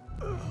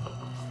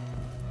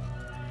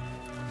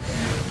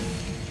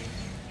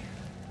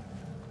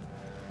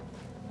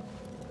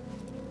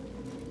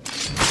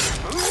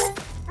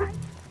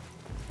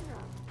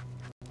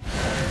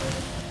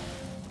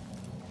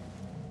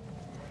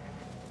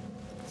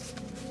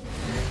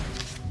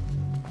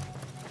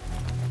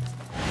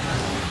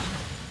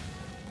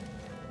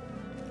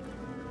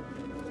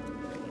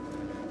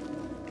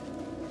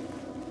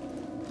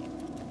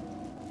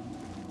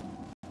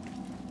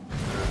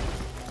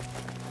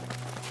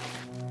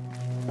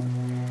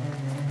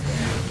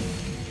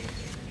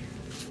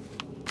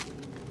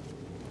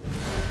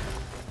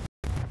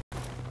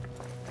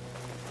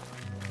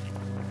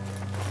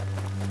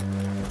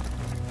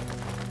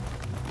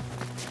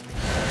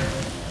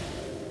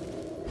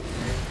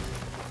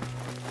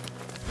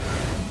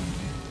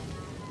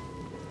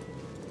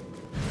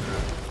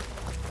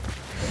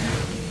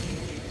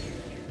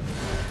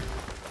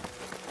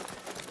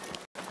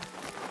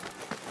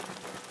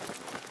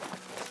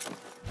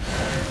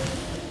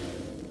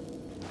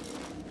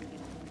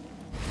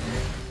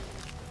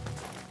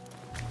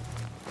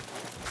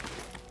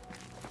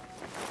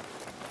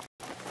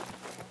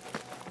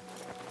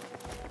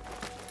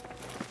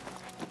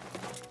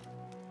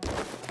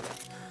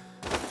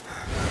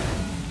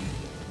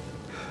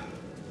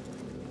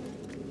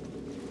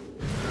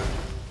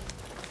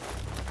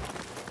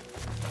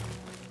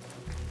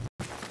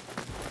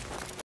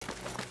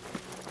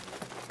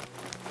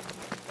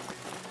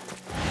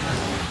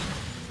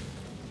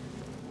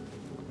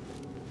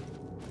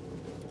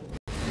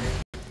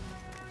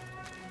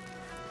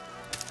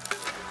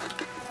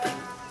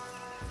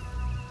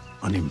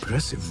 An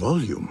impressive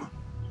volume,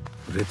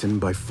 written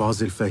by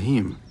Fazil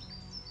Fahim.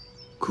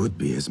 Could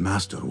be his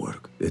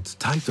masterwork. Its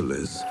title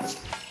is,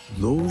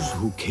 "Those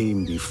who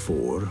came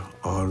before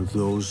are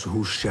those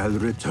who shall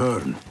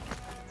return."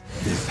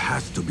 This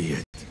has to be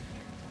it.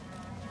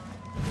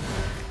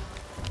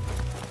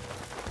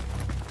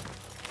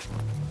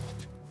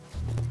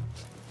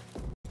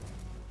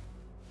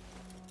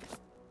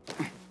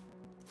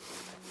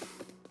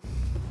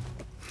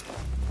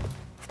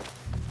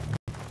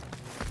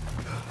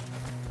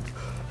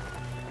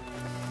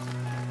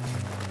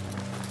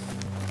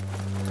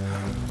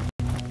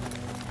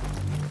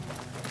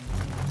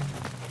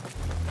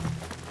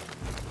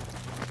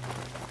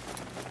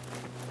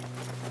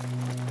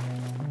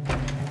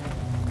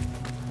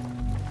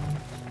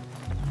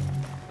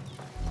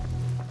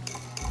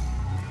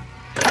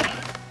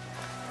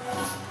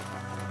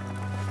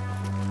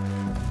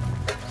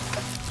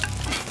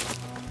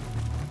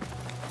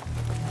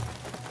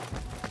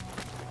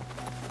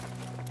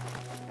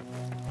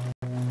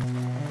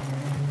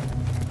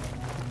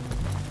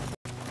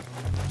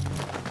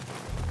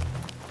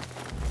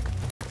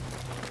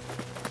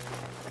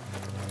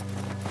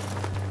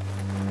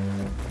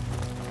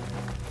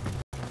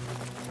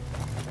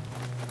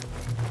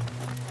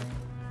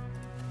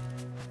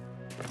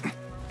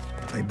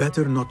 I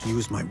better not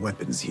use my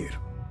weapons here.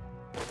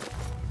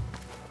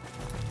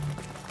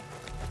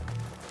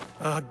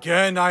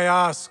 Again I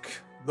ask,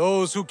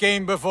 those who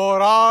came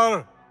before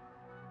are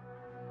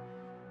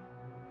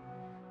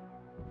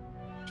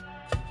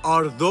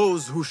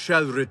those who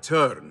shall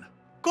return.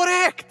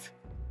 correct!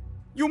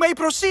 You may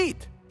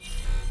proceed!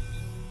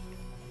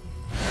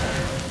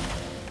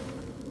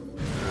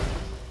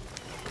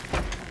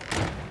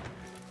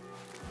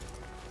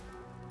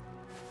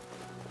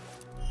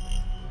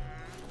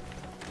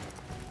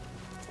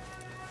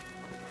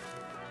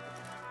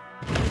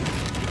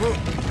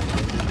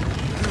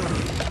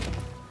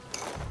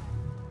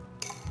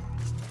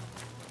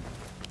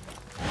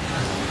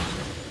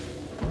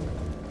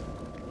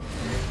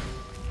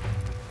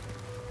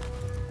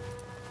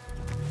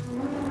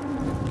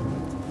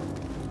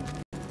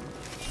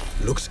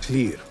 Looks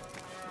clear.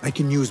 I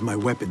can use my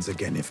weapons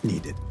again if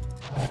needed.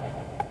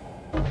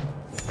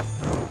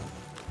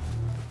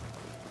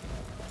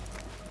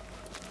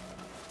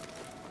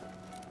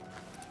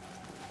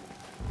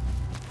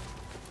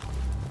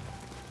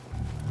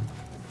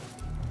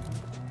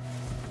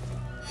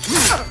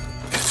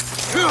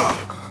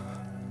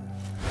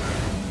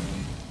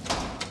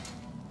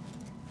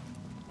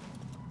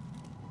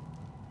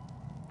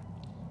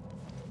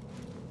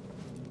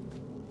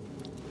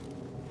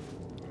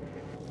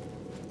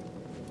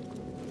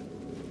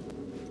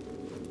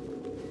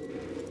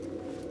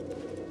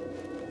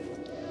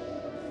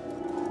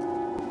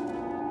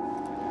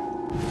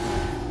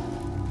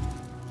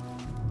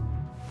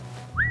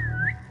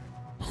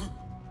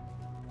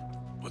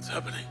 What's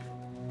happening?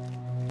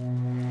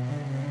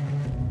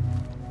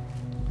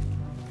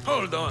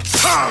 Hold on.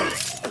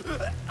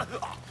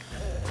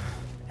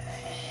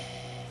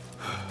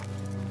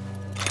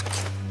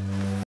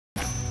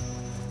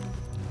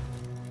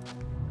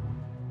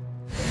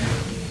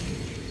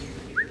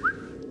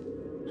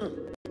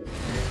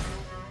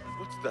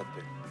 What's that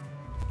thing?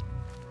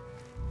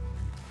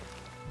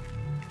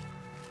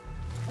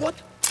 What?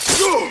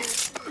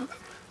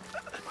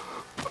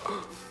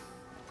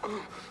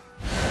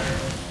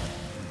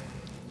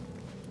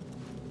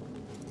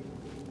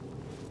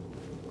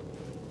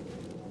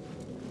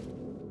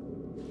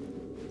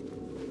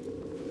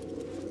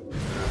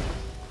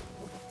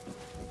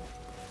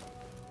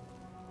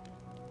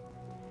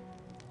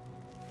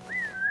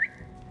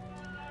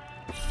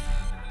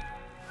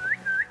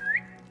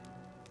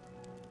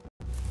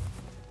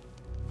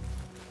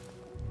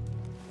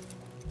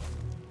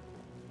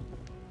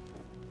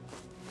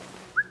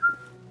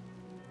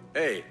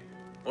 Hey,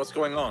 what's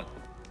going on?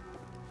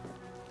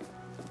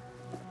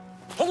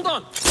 Hold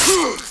on!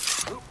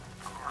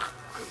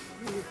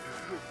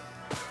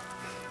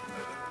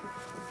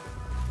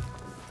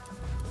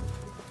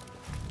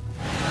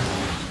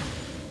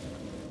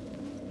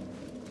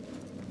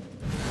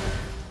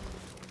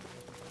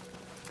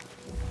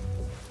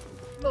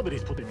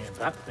 Nobody's putting me in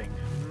that thing.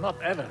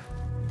 Not ever.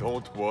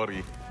 Don't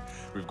worry.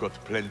 We've got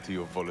plenty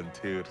of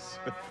volunteers.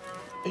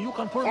 You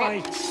can pull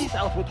my teeth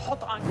out with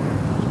hot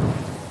iron.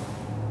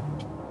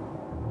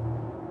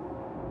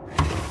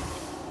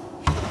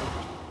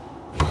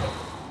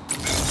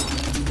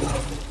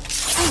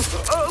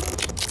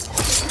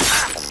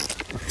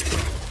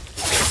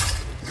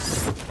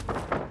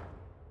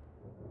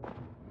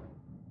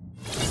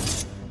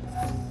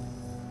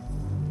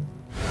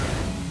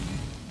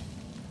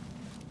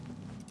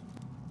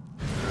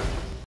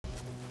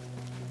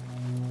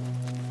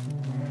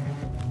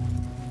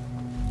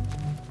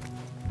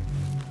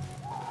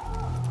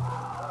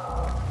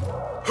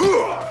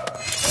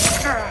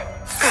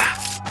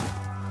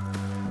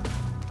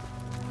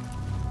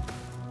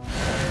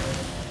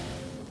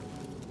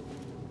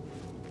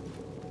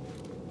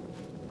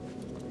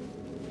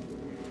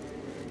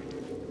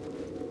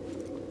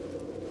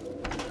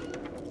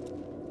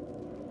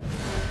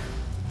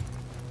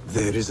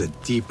 There is a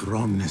deep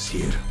wrongness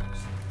here.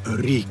 A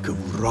reek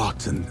of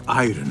rotten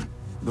iron.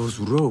 Those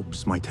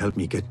robes might help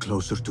me get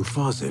closer to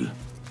Fazil.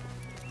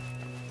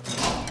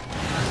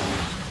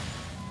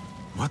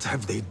 What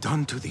have they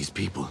done to these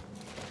people?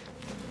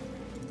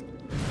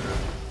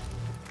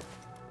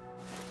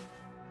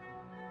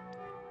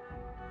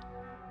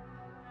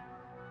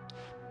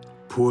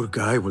 Poor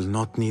guy will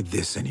not need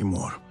this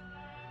anymore.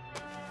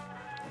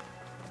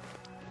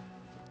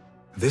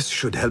 This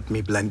should help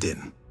me blend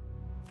in.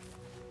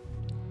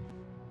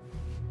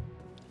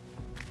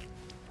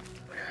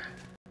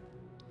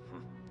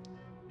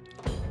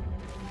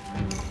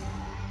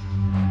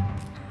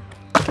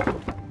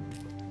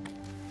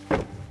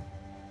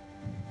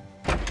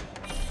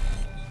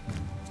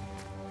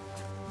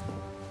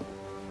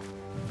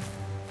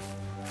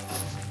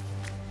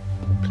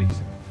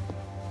 Please,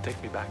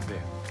 take me back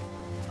there.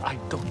 I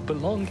don't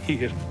belong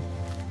here.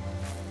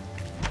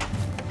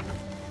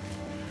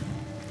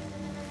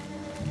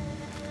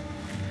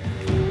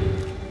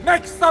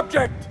 Next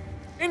subject!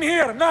 In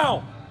here,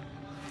 now!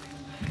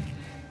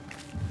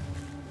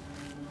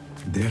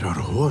 There are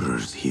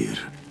horrors here,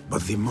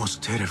 but the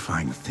most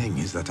terrifying thing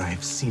is that I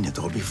have seen it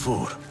all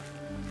before.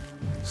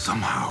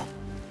 Somehow,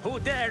 Who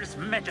dares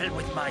meddle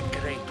with my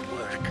great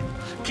work,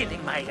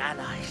 killing my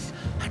allies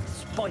and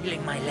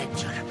spoiling my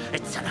lecture?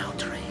 It's an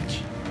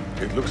outrage.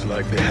 It looks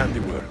like the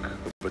handiwork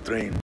of a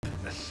trained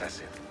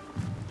assassin.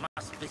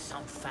 Must be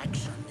some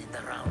faction in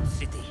the Round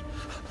City,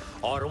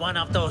 or one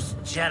of those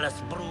jealous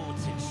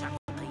broods in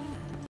Shakti.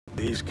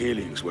 These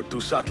killings were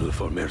too subtle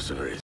for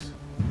mercenaries.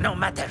 No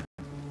matter.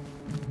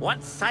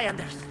 Once I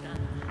understand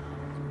how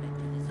the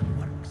mechanism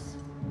works,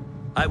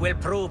 I will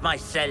prove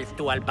myself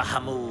to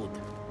Al-Bahamud.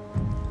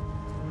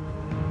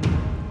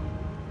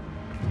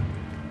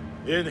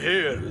 In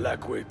here,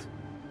 Lackwit.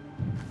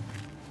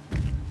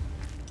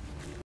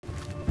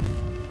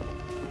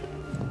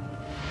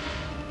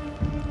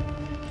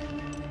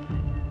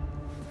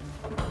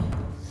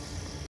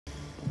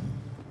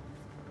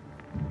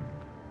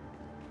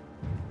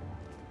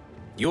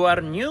 You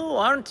are new,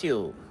 aren't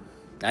you?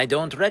 I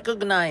don't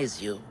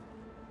recognize you.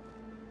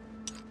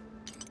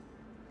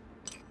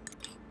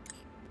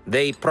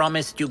 They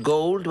promised you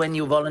gold when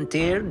you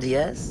volunteered,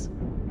 yes?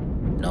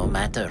 No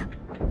matter.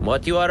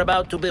 What you are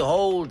about to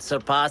behold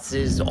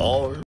surpasses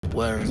all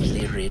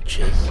worldly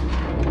riches.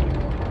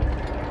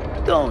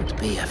 Don't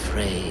be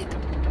afraid.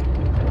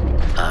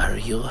 Are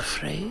you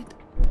afraid?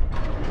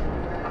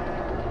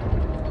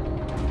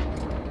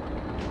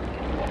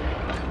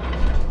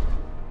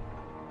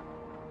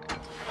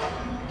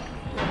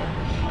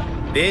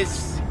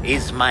 This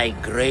is my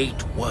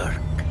great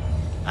work.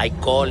 I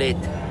call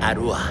it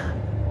Arua.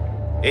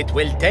 It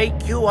will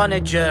take you on a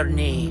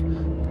journey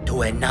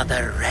to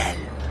another realm.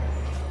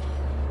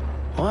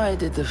 Why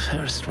did the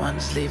first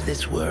ones leave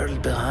this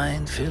world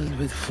behind, filled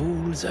with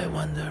fools, I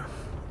wonder,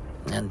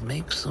 and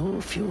make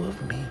so few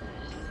of me?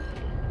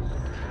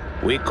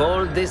 We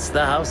called this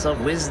the House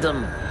of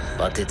Wisdom,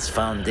 but its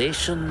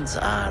foundations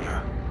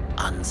are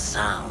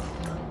unsound.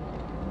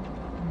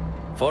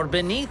 For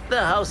beneath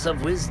the House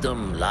of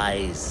Wisdom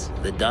lies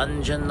the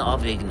Dungeon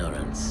of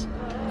Ignorance,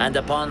 and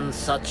upon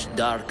such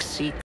dark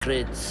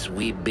secrets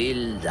we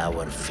build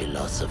our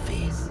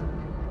philosophies.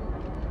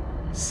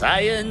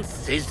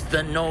 Science is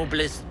the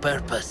noblest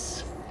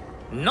purpose.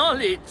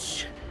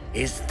 Knowledge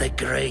is the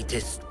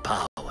greatest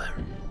power.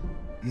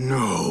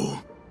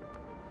 No.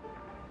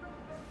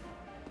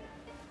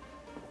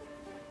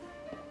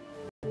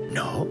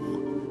 No?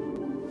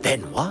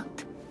 Then what?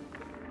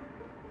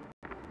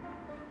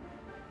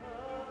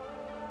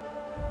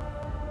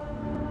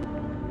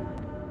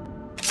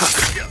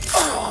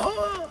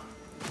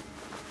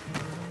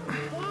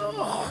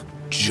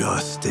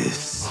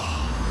 Justice.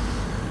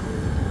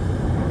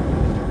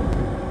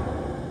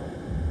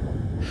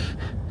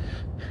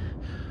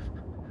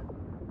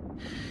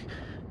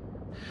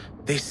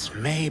 This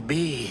may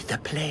be the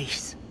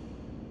place.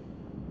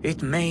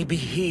 It may be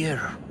here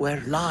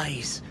where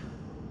lies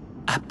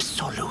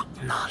absolute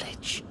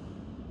knowledge.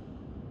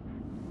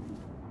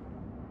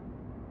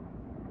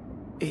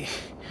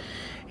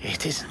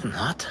 It is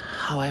not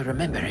how I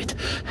remember it.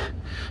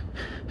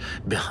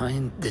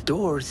 Behind the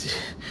doors,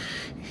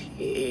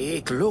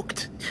 it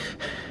looked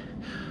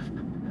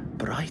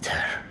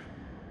brighter.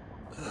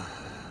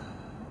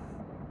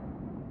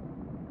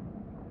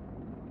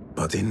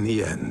 But in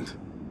the end,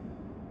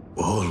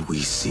 all we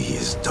see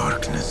is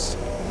darkness.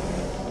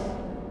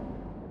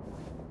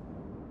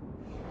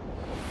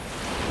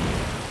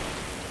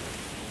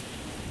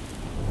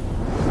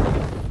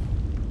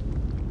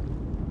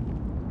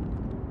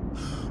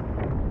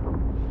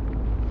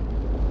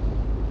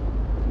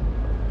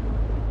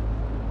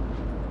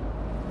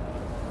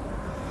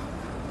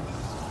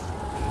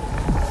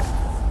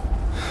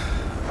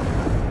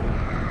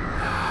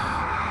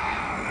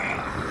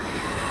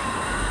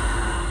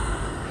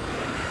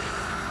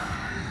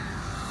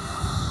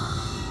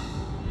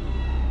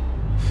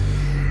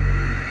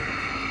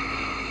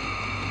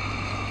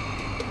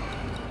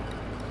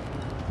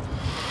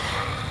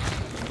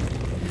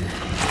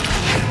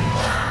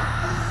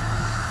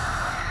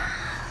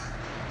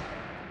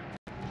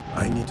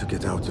 I need to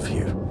get out of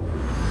here.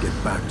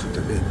 Get back to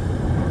the inn.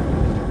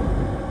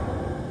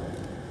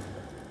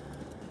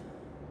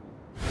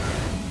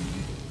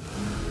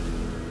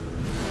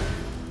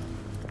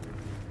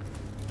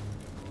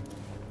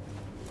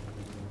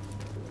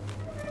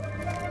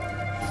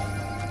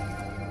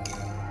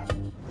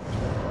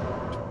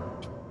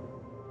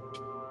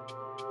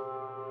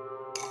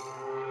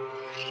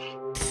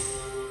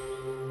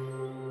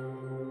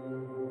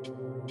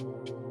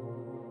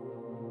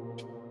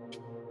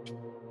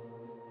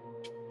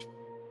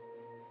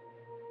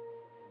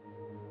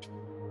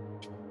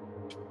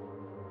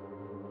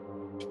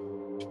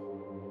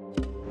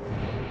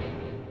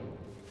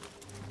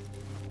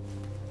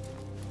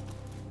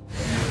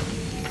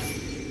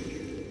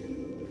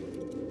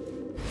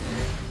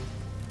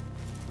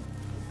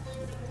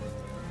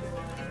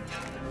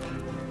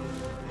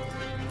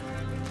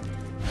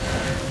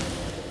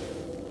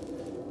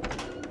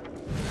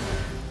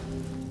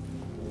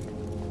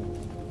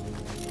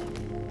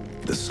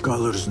 The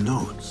scholar's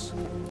notes.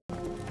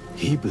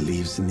 He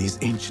believes in these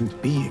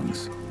ancient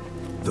beings,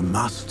 the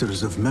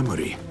masters of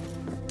memory.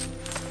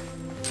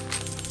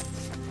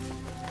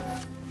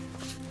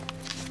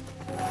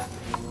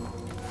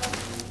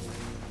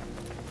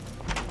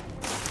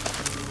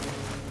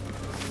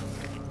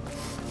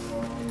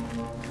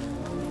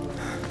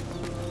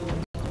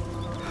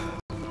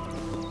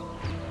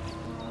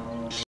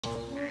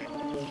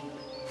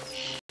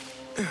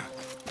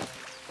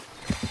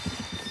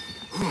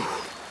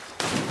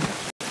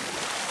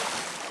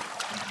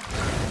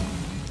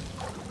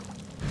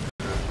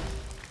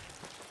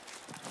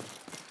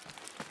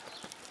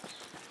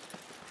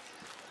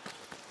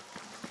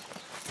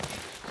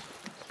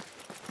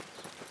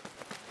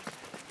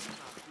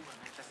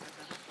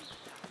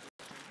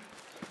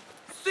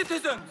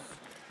 Citizens,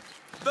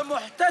 the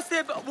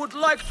Muhtasib would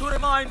like to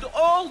remind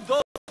all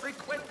those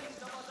frequenting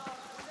the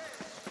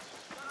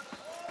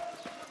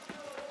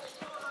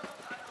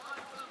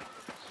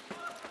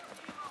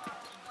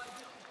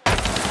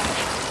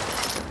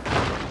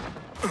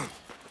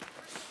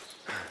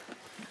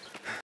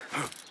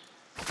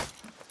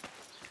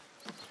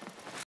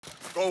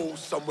Go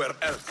somewhere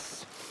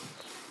else.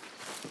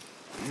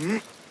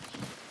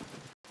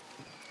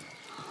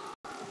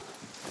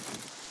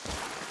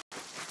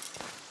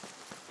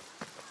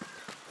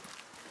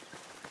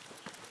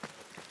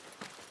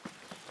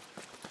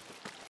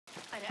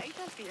 أرأيت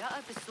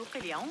القراءة في السوق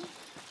اليوم؟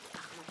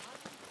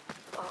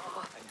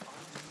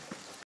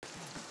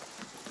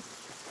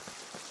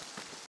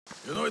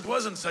 You know, it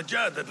wasn't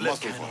Sajjad that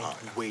left me for her.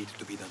 Wait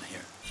to be done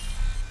here.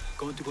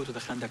 Going to go to the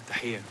Khandak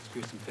Tahir,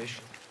 spear some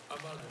fish.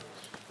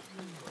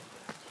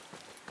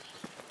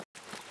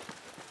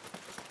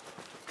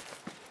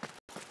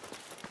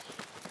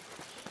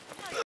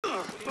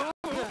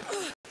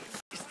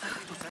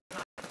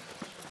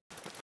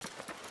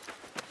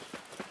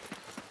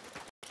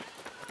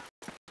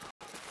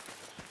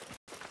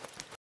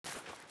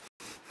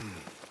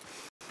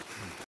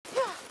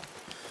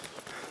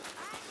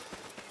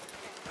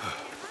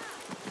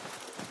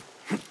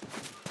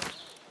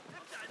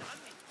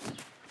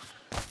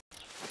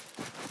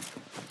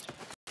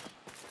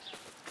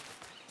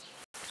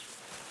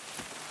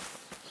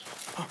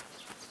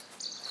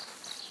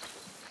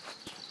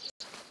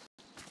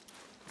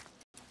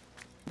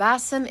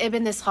 Basim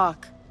ibn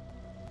Ishaq.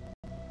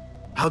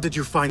 How did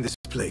you find this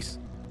place?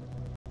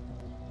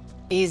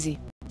 Easy.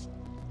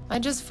 I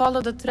just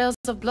follow the trails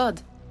of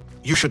blood.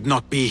 You should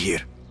not be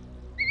here.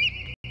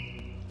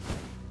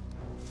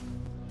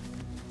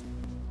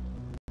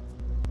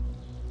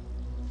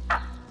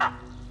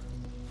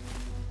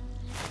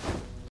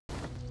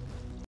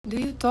 Do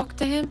you talk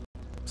to him?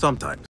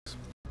 Sometimes.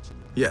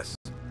 Yes.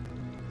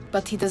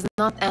 But he does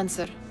not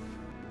answer.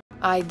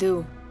 I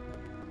do.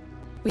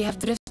 We have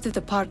drifted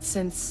apart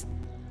since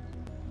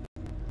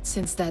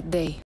that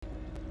day.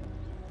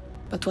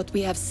 But what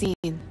we have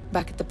seen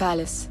back at the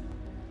palace,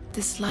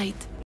 this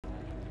light,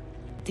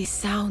 these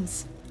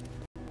sounds,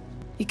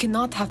 you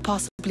cannot have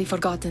possibly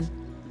forgotten.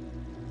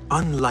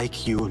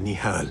 Unlike you,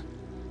 Nihal,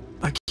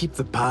 I keep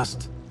the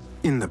past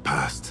in the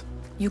past.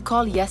 You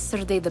call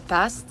yesterday the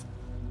past?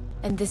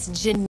 And this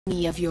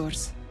jinni of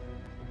yours,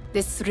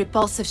 this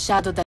repulsive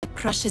shadow that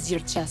crushes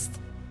your chest,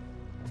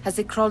 has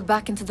it crawled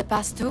back into the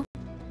past too?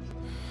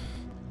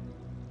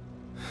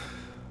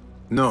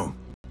 No.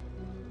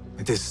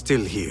 It is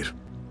still here.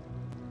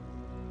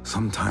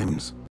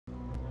 Sometimes,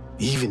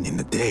 even in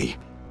the day,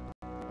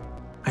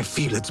 I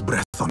feel its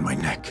breath on my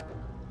neck.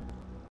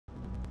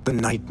 The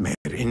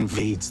nightmare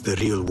invades the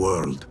real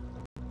world,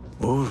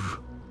 or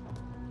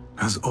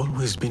has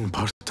always been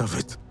part of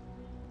it.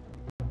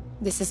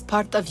 This is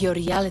part of your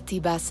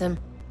reality, Basim.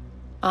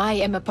 I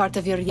am a part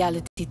of your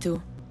reality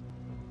too.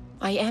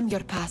 I am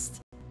your past.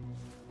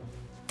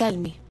 Tell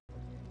me,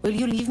 will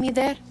you leave me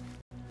there?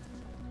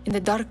 In the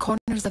dark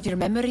corners of your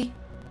memory?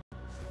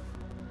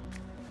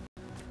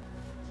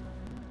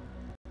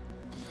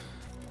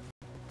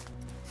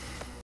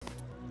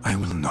 I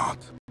will not.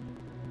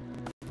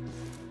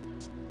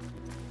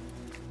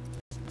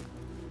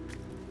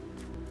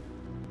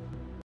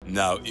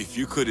 Now, if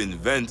you could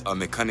invent a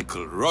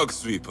mechanical rug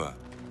sweeper,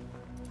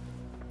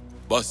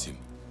 Basim.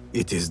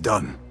 It is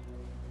done.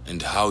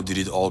 And how did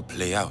it all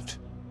play out?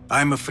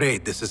 I'm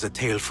afraid this is a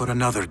tale for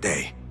another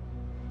day.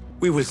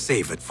 We will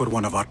save it for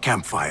one of our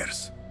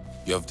campfires.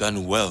 You have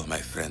done well, my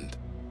friend.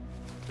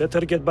 Better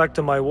get back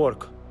to my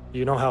work.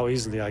 You know how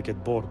easily I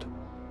get bored.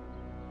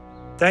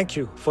 Thank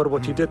you for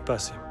what you did,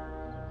 Basim.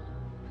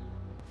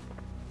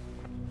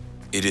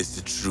 It is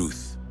the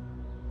truth.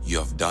 You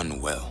have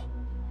done well.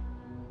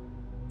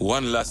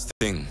 One last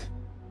thing.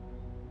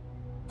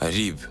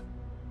 Arib,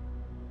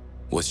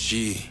 was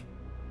she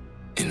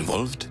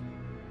involved?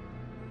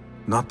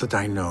 Not that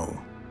I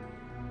know.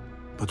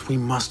 But we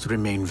must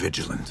remain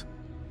vigilant.